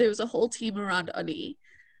 Yeah, so there was a whole team around Ollie,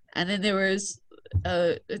 and then there was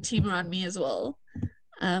a team around me as well.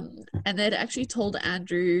 And they'd actually told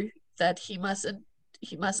Andrew that he mustn't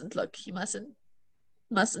look, he mustn't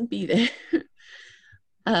be there.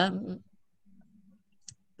 um,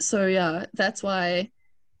 so yeah, that's why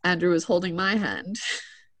Andrew was holding my hand.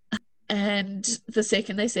 And the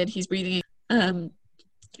second they said he's breathing, and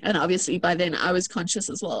obviously by then I was conscious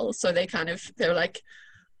as well. So they were like,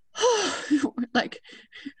 oh, like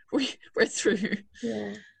we're through.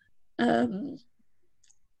 Yeah.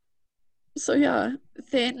 So yeah,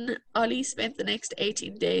 then Ollie spent the next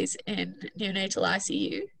 18 days in neonatal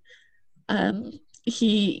ICU.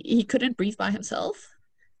 He couldn't breathe by himself,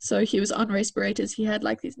 so he was on respirators. He had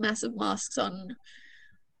like these massive masks on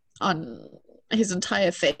his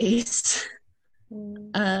entire face.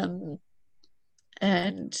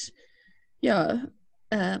 And yeah,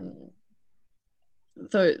 the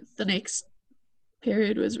next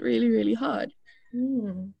period was really, really hard.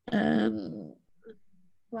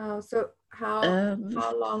 Wow. So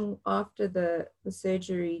how long after the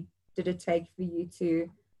surgery did it take for you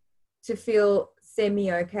to feel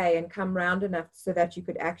semi-okay and come round enough so that you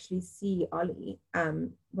could actually see Ollie?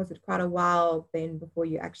 Was it quite a while then before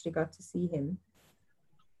you actually got to see him?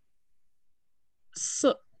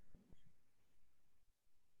 So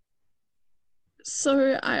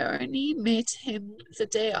I only met him the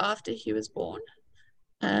day after he was born.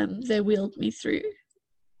 They wheeled me through.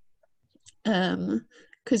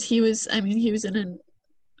 Because he was in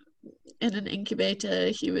an incubator.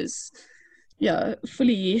 He was, yeah,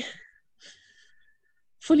 fully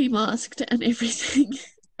masked and everything.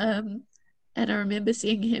 And I remember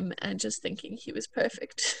seeing him and just thinking he was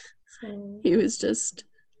perfect. He was just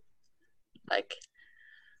like,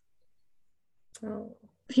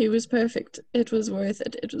 he was perfect. It was worth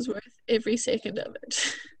it. It was worth every second of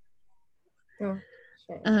it.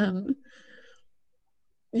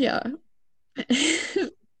 Yeah.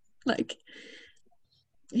 Like,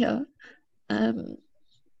 yeah. And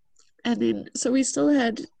then, so we still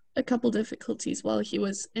had a couple difficulties while he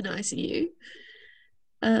was in ICU.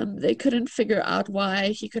 They couldn't figure out why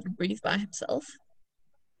he couldn't breathe by himself.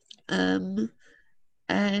 And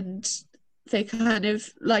they kind of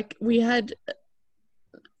like, we had,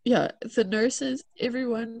 yeah, the nurses,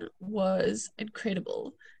 everyone was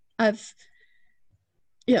incredible. The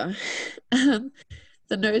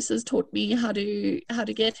nurses taught me how to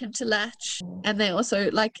get him to latch, and they also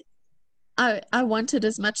like, I wanted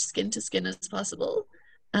as much skin to skin as possible.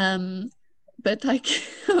 But like,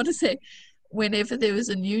 I want to say, whenever there was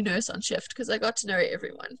a new nurse on shift, because I got to know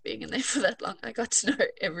everyone being in there for that long, I got to know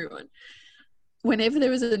everyone. Whenever there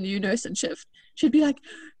was a new nurse on shift, she'd be like,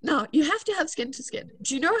 no, you have to have skin to skin.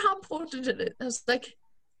 Do you know how important it is? I was like,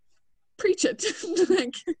 preach it.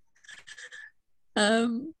 Like,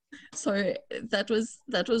 so that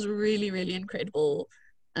was really, really incredible.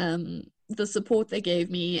 The support they gave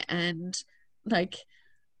me, and like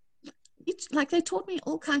they taught me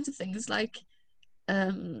all kinds of things, like,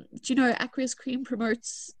 do you know aqueous cream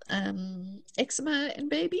promotes eczema in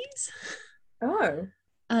babies?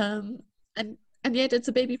 And yet it's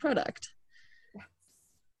a baby product.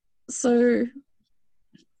 So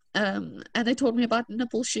and they taught me about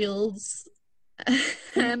nipple shields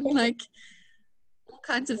and like all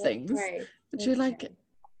kinds of things. But you're like,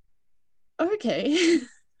 okay.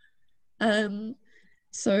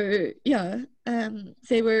 So yeah,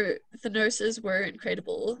 the nurses were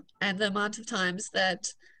incredible, and the amount of times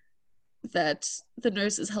that the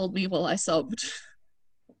nurses held me while I sobbed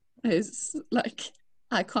is like,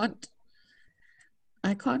 I can't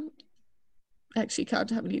actually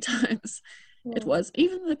count how many times it was.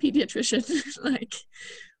 Even the pediatrician, like,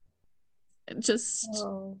 just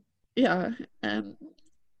yeah,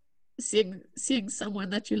 seeing someone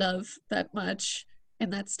that you love that much in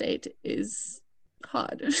that state is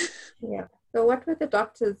hard. Yeah. So what were the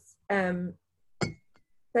doctors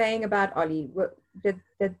saying about Ollie? Were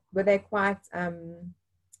they quite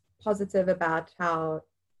positive about how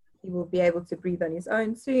he will be able to breathe on his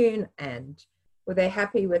own soon, and were they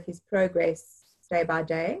happy with his progress day by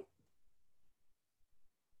day?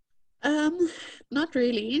 Not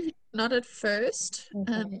really, not at first.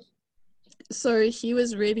 So he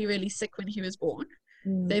was really, really sick when he was born.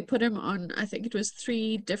 They put him on, I think it was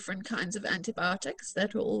 3 different kinds of antibiotics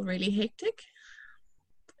that were all really hectic.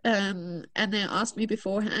 And they asked me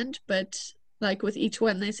beforehand, but like with each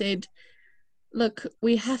one, they said, look,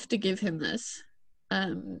 we have to give him this.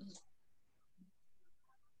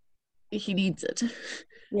 He needs it.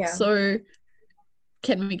 Yeah. So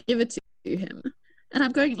can we give it to him? And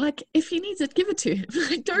I'm going like, if he needs it, give it to him.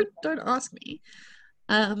 Like, don't ask me.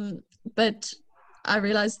 But I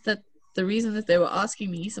realized that the reason that they were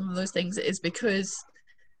asking me some of those things is because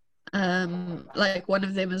like one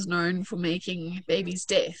of them is known for making babies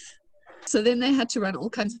deaf. So then they had to run all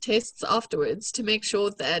kinds of tests afterwards to make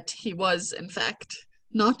sure that he was in fact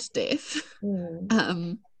not deaf.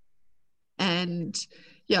 And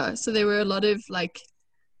yeah, so there were a lot of like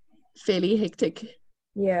fairly hectic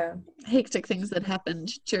things that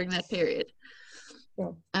happened during that period.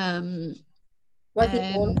 Was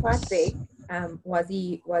he born quite big? Was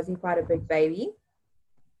he quite a big baby?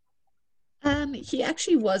 He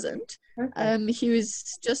actually wasn't. Okay. He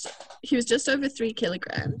was just over 3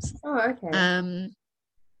 kilograms. Oh, okay.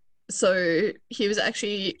 So he was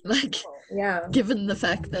actually like, given the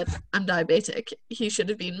fact that I'm diabetic, he should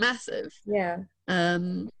have been massive. Yeah.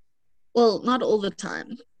 Well, not all the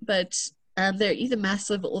time, but they're either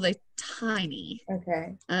massive or they're tiny.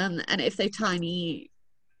 Okay. And if they're tiny,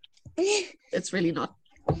 it's really not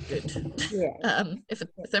good. Yeah. If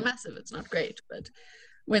they're massive, it's not great, but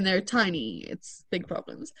when they're tiny, it's big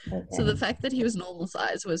problems. Okay. So the fact that he was normal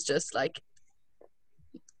size was just like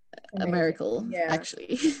a miracle,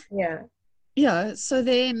 actually. Yeah. Yeah. So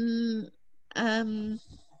then,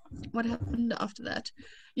 what happened after that?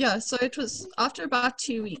 Yeah. So it was after about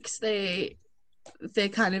 2 weeks, they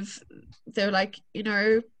were like, you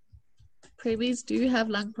know, preemies do have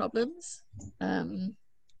lung problems.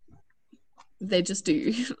 They just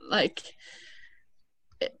do. Like,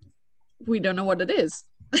 we don't know what it is.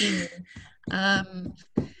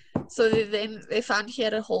 So then they found he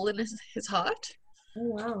had a hole in his heart.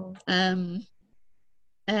 Oh, wow.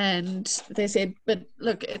 And they said, but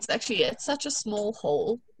look, it's such a small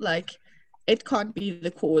hole, like it can't be the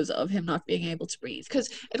cause of him not being able to breathe, because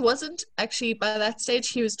it wasn't actually, by that stage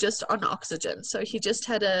he was just on oxygen, so he just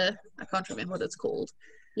had I can't remember what it's called,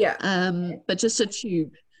 but just a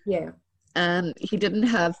tube. He didn't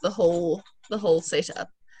have the whole setup.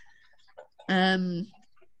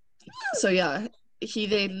 So yeah, he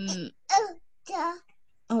then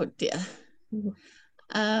oh dear.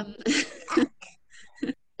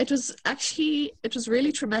 It was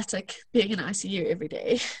really traumatic being in ICU every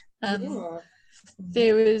day.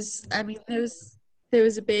 There was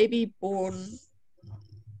a baby born,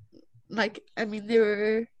 like, there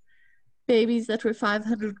were babies that were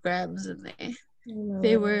 500 grams in there.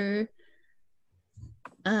 There were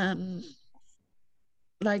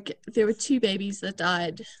there were 2 babies that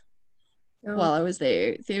died while I was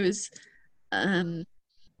there. There was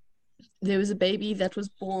a baby that was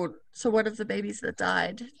born. So one of the babies that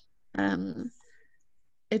died,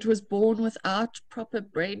 it was born without proper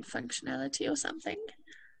brain functionality or something.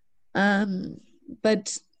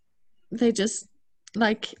 But they just,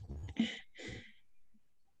 like,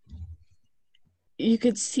 you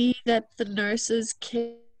could see that the nurses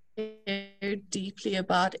cared deeply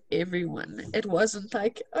about everyone. It wasn't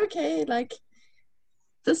like, okay, like,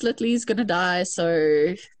 this little's gonna die,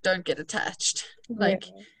 so don't get attached. Like,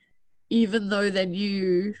 even though they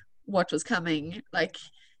knew what was coming, like,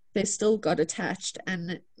 they still got attached,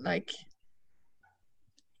 and like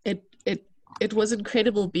it was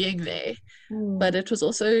incredible being there, but it was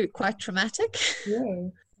also quite traumatic.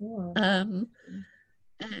 And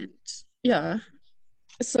yeah,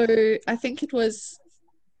 so I think it was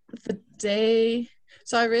the day,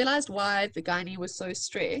 so I realized why the gynae was so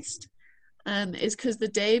stressed, is because the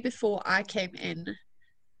day before I came in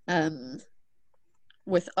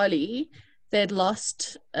with Ollie, they'd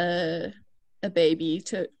lost a baby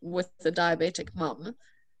with the diabetic mom,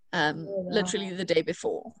 literally the day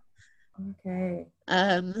before. Okay.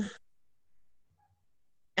 And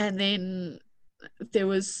then there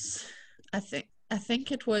was, I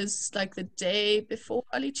think it was like the day before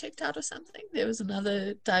Ollie checked out or something, there was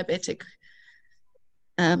another diabetic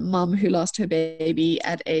mom who lost her baby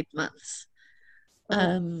at 8 months.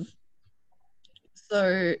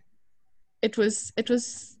 So it was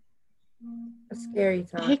a scary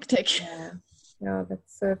time. Hectic. Yeah,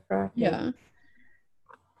 that's so frightening.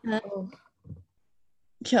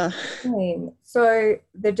 Yeah. So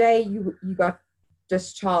the day you got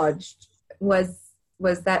discharged, how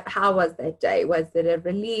was that day? Was it a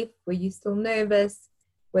relief? Were you still nervous?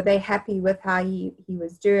 Were they happy with how he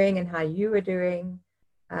was doing and how you were doing?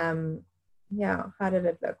 How did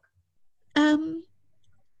it look?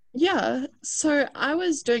 Yeah, so I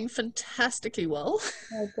was doing fantastically well.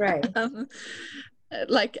 Oh, great. Um,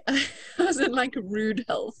 like I was in like rude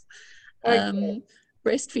health. Okay.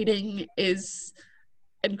 Breastfeeding is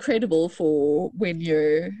incredible for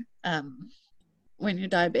um when you're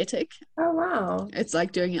diabetic. Oh, wow. It's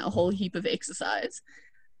like doing a whole heap of exercise.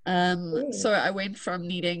 Yeah. So I went from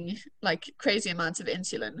needing like crazy amounts of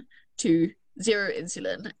insulin to zero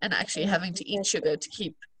insulin and actually Oh, having to eat fantastic. sugar to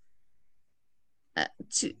keep uh,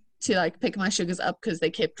 to like pick my sugars up because they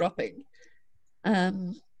kept dropping.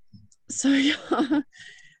 Um, so yeah,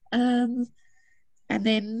 um, and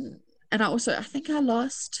then and I think I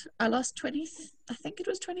lost 20, I think it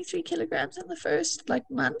was 23 kilograms in the first like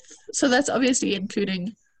month. So that's obviously including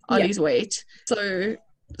Yeah. Ollie's weight. So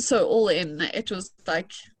all in it was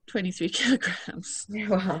like 23 kilograms.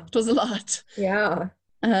 Wow. It was a lot. Yeah.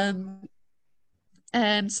 Um,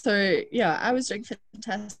 and so yeah, I was doing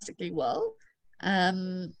fantastically well.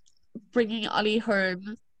 Um, Bringing Ollie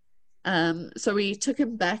home. So we took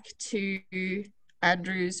him back to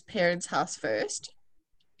Andrew's parents' house first.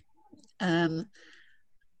 Um,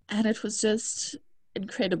 and it was just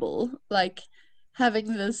incredible. Like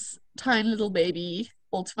having this tiny little baby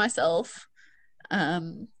all to myself.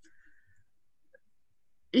 Um,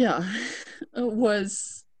 yeah, it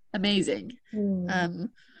was amazing. Mm. Um,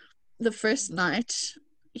 the first night,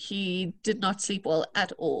 he did not sleep well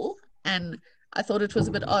at all. And I thought it was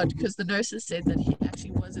a bit odd because the nurses said that he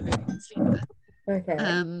actually was a very good sleeper. Okay.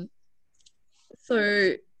 Um,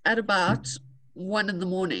 so at about 1 in the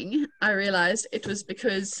morning, I realized it was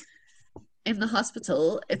because in the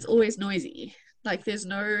hospital, it's always noisy. Like there's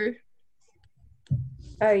no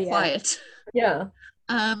Oh, yeah. quiet. Yeah.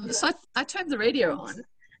 So I turned the radio on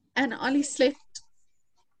and Ollie slept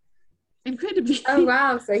incredibly. Oh,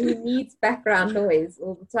 wow. So he needs background noise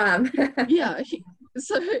all the time. Yeah.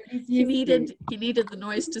 So He's he used to. needed the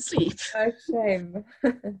noise to sleep. Oh, shame.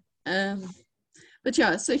 Um, but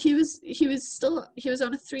yeah, so he was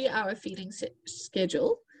on a 3-hour feeding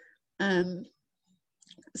schedule.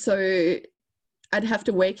 So I'd have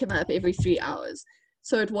to wake him up every 3 hours.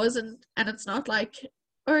 So it wasn't, and it's not like,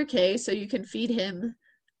 okay, so you can feed him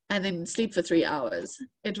and then sleep for 3 hours.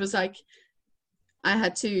 It was like I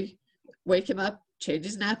had to wake him up, change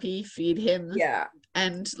his nappy, feed him, Yeah.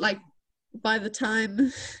 and like by the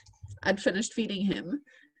time I'd finished feeding him,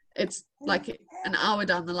 it's like an hour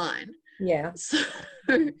down the line. Yeah. So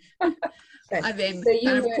Okay. I then So you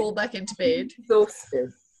kind of were crawled back into bed,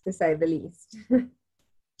 exhausted, to say the least. to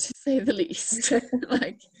say the least.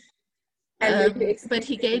 Like, And were you but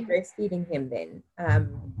he exclusively gained. breastfeeding him then?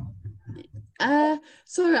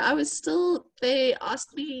 So I was still. They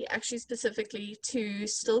asked me actually specifically to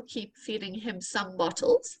still keep feeding him some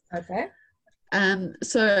bottles. Okay.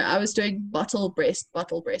 So I was doing bottle breast,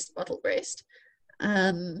 bottle breast, bottle breast.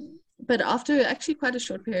 But after actually quite a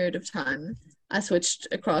short period of time, I switched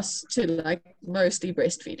across to like mostly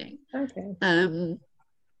breastfeeding. Okay.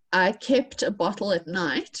 I kept a bottle at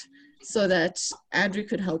night so that Andrew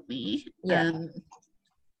could help me. Yeah.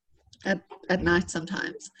 At night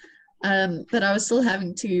sometimes. But I was still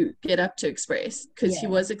having to get up to express because he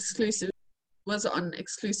Yeah. was on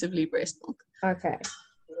exclusively breast milk. Okay.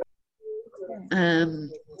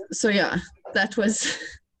 So yeah, that was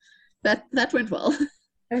that went well.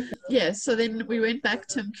 Okay. Yeah, so then we went back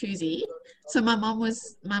to Mkuzi. So my mom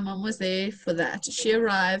was there for that. She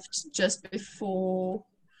arrived just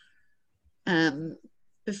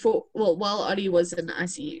while Ollie was in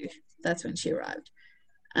ICU. That's when she arrived.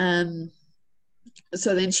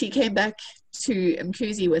 So then she came back to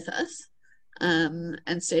Mkuzi with us, and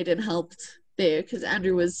stayed and helped there because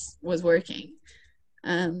Andrew was working.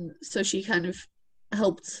 So she kind of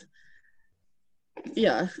helped,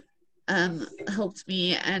 yeah, helped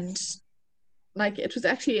me, and like it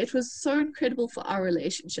was so incredible for our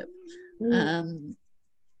relationship.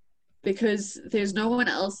 Because there's no one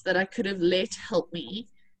else that I could have let help me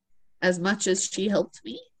as much as she helped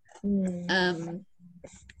me. And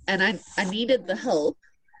I needed the help,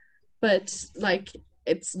 but like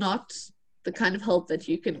it's not the kind of help that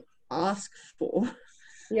you can ask for.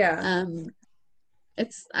 Yeah.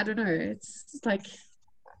 It's I don't know, it's like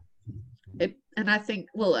it, and I think,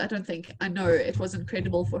 well, I know it was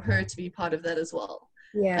incredible for her to be part of that as well.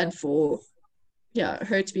 Yeah. And for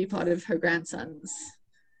her to be part of her grandson's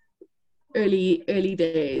early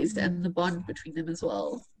days and the bond between them as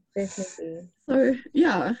well. Definitely. So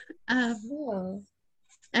yeah. Yeah.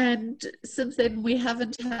 And since then we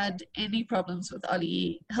haven't had any problems with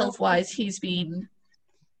Ollie health-wise. He's been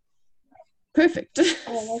perfect.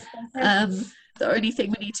 Oh, that's fantastic. The only thing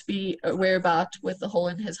we need to be aware about with the hole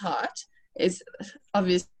in his heart is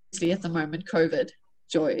obviously at the moment COVID.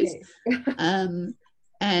 Joy's. And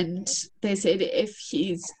they said if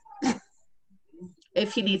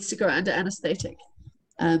he needs to go under anesthetic,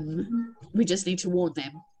 we just need to warn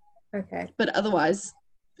them. Okay. But otherwise,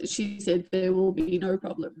 she said there will be no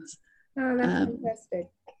problems. Oh, that's fantastic.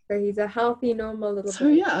 So he's a healthy, normal little So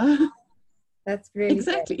boy. yeah, That's really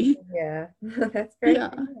exactly. great. Yeah, that's great.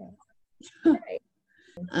 Yeah.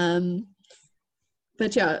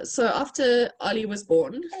 But yeah, so after Ollie was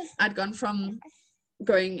born, I'd gone from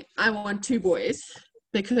going, I want 2 boys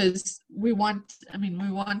because we want them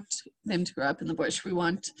to grow up in the bush. We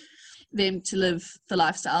want them to live the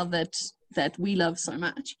lifestyle that we love so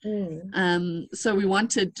much. So we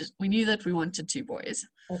knew that we wanted 2 boys.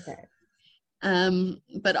 Okay.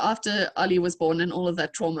 But after Ollie was born and all of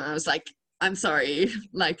that trauma, I was like, I'm sorry,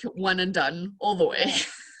 like one and done all the way.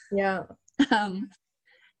 Yeah.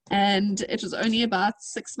 And it was only about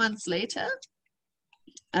 6 months later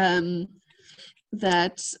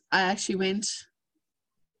that I actually went,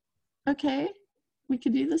 okay, we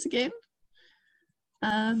can do this again.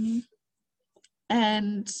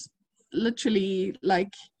 And literally,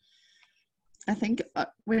 like, I think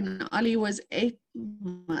when Ollie was 8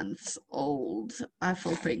 months old, I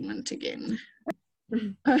fell pregnant again.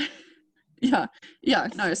 No,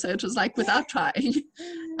 so it was like without trying.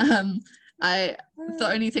 The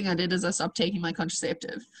only thing I did is I stopped taking my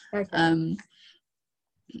contraceptive. Okay.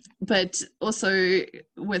 But also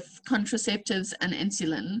with contraceptives and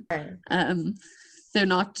insulin, they're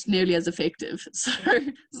not nearly as effective. So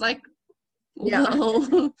it's like,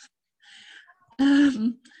 well,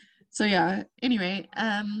 so yeah, anyway,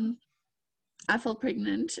 I fell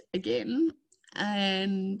pregnant again,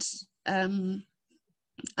 and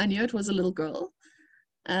I knew it was a little girl.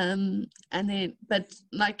 And then, but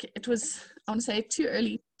like, it was, I want to say too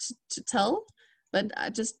early to tell, but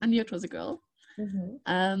I knew it was a girl.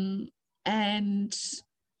 Then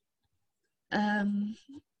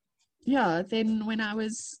when I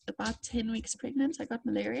was about 10 weeks pregnant, I got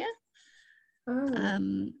malaria.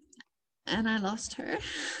 And I lost her.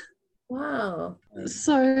 Wow.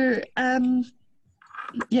 So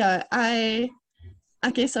I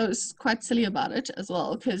guess I was quite silly about it as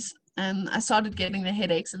well, because I started getting the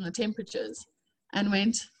headaches and the temperatures and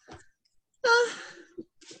went,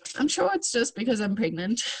 I'm sure it's just because I'm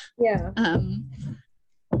pregnant. Yeah. And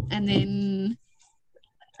then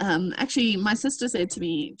actually my sister said to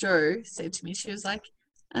me, she was like,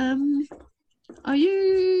 are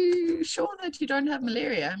you sure that you don't have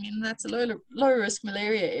malaria? I mean, that's a low risk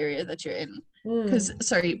malaria area that you're in. Because,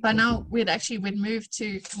 by now we'd moved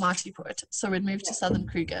to Kamatiput, so we'd moved to Southern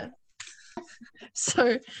Kruger.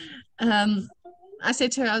 So I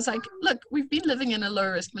said to her, I was like, look, we've been living in a low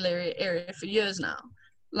risk malaria area for years now,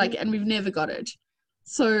 like, and we've never got it.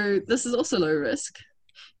 So this is also low risk.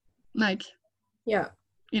 Like, yeah,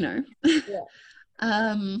 you know. Yeah.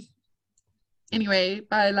 Anyway,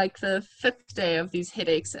 by like the 5th day of these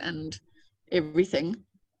headaches and everything,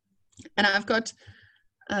 and I've got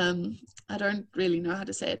I don't really know how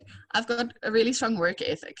to say it. I've got a really strong work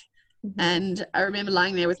ethic. And I remember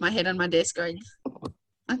lying there with my head on my desk going,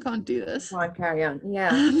 I can't do this. Can't carry on.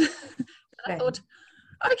 Yeah. I thought,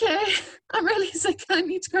 okay, I'm really sick. I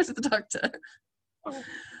need to go to the doctor.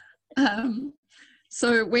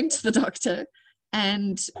 So went to the doctor,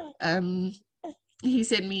 and he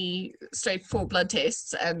sent me straight for blood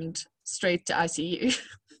tests and straight to ICU.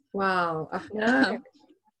 Wow. No.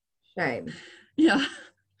 Shame. Yeah.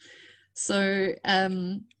 So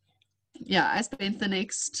I spent the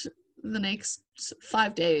next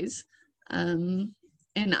 5 days in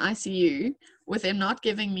ICU with them not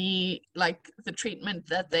giving me like the treatment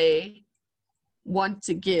that they want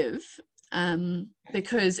to give,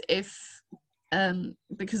 because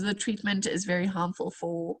the treatment is very harmful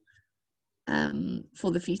for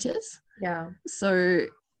the fetus. Yeah. So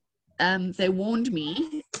they warned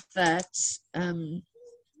me that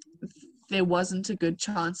there wasn't a good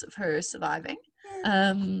chance of her surviving.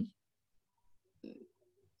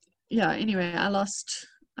 Anyway, I lost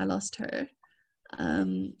her.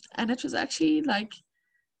 And it was actually like,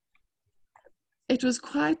 it was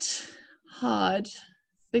quite hard,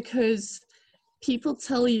 because people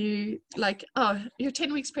tell you like, oh, you're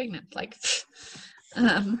 10 weeks pregnant, like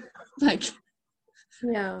like,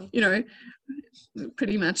 yeah, you know,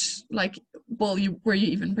 pretty much like, well, were you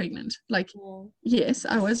even pregnant? Like, yes,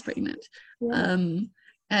 I was pregnant.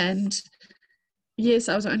 And yes,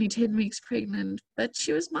 I was only 10 weeks pregnant, but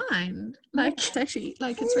she was mine. Like, actually,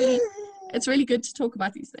 like, it's really good to talk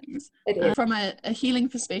about these things from a healing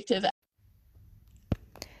perspective.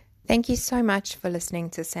 Thank you so much for listening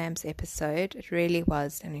to Sam's episode. It really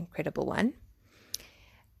was an incredible one.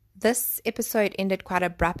 This episode ended quite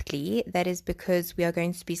abruptly. That is because we are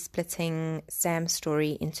going to be splitting Sam's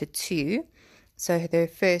story into two. So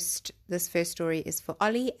this first story is for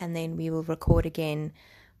Ollie, and then we will record again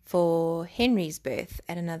for Henry's birth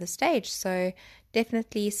at another stage. So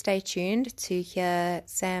definitely stay tuned to hear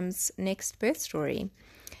Sam's next birth story,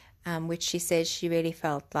 which she says she really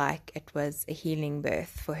felt like it was a healing birth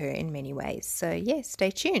for her in many ways. So yes,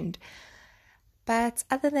 stay tuned. But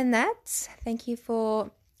other than that, thank you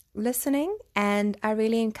for listening, and I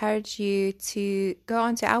really encourage you to go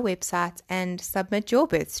onto our website and submit your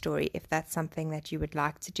birth story if that's something that you would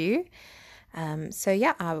like to do.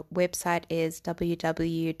 Our website is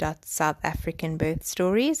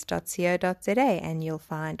www.southafricanbirthstories.co.za, and you'll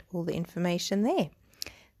find all the information there.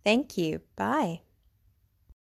 Thank you. Bye.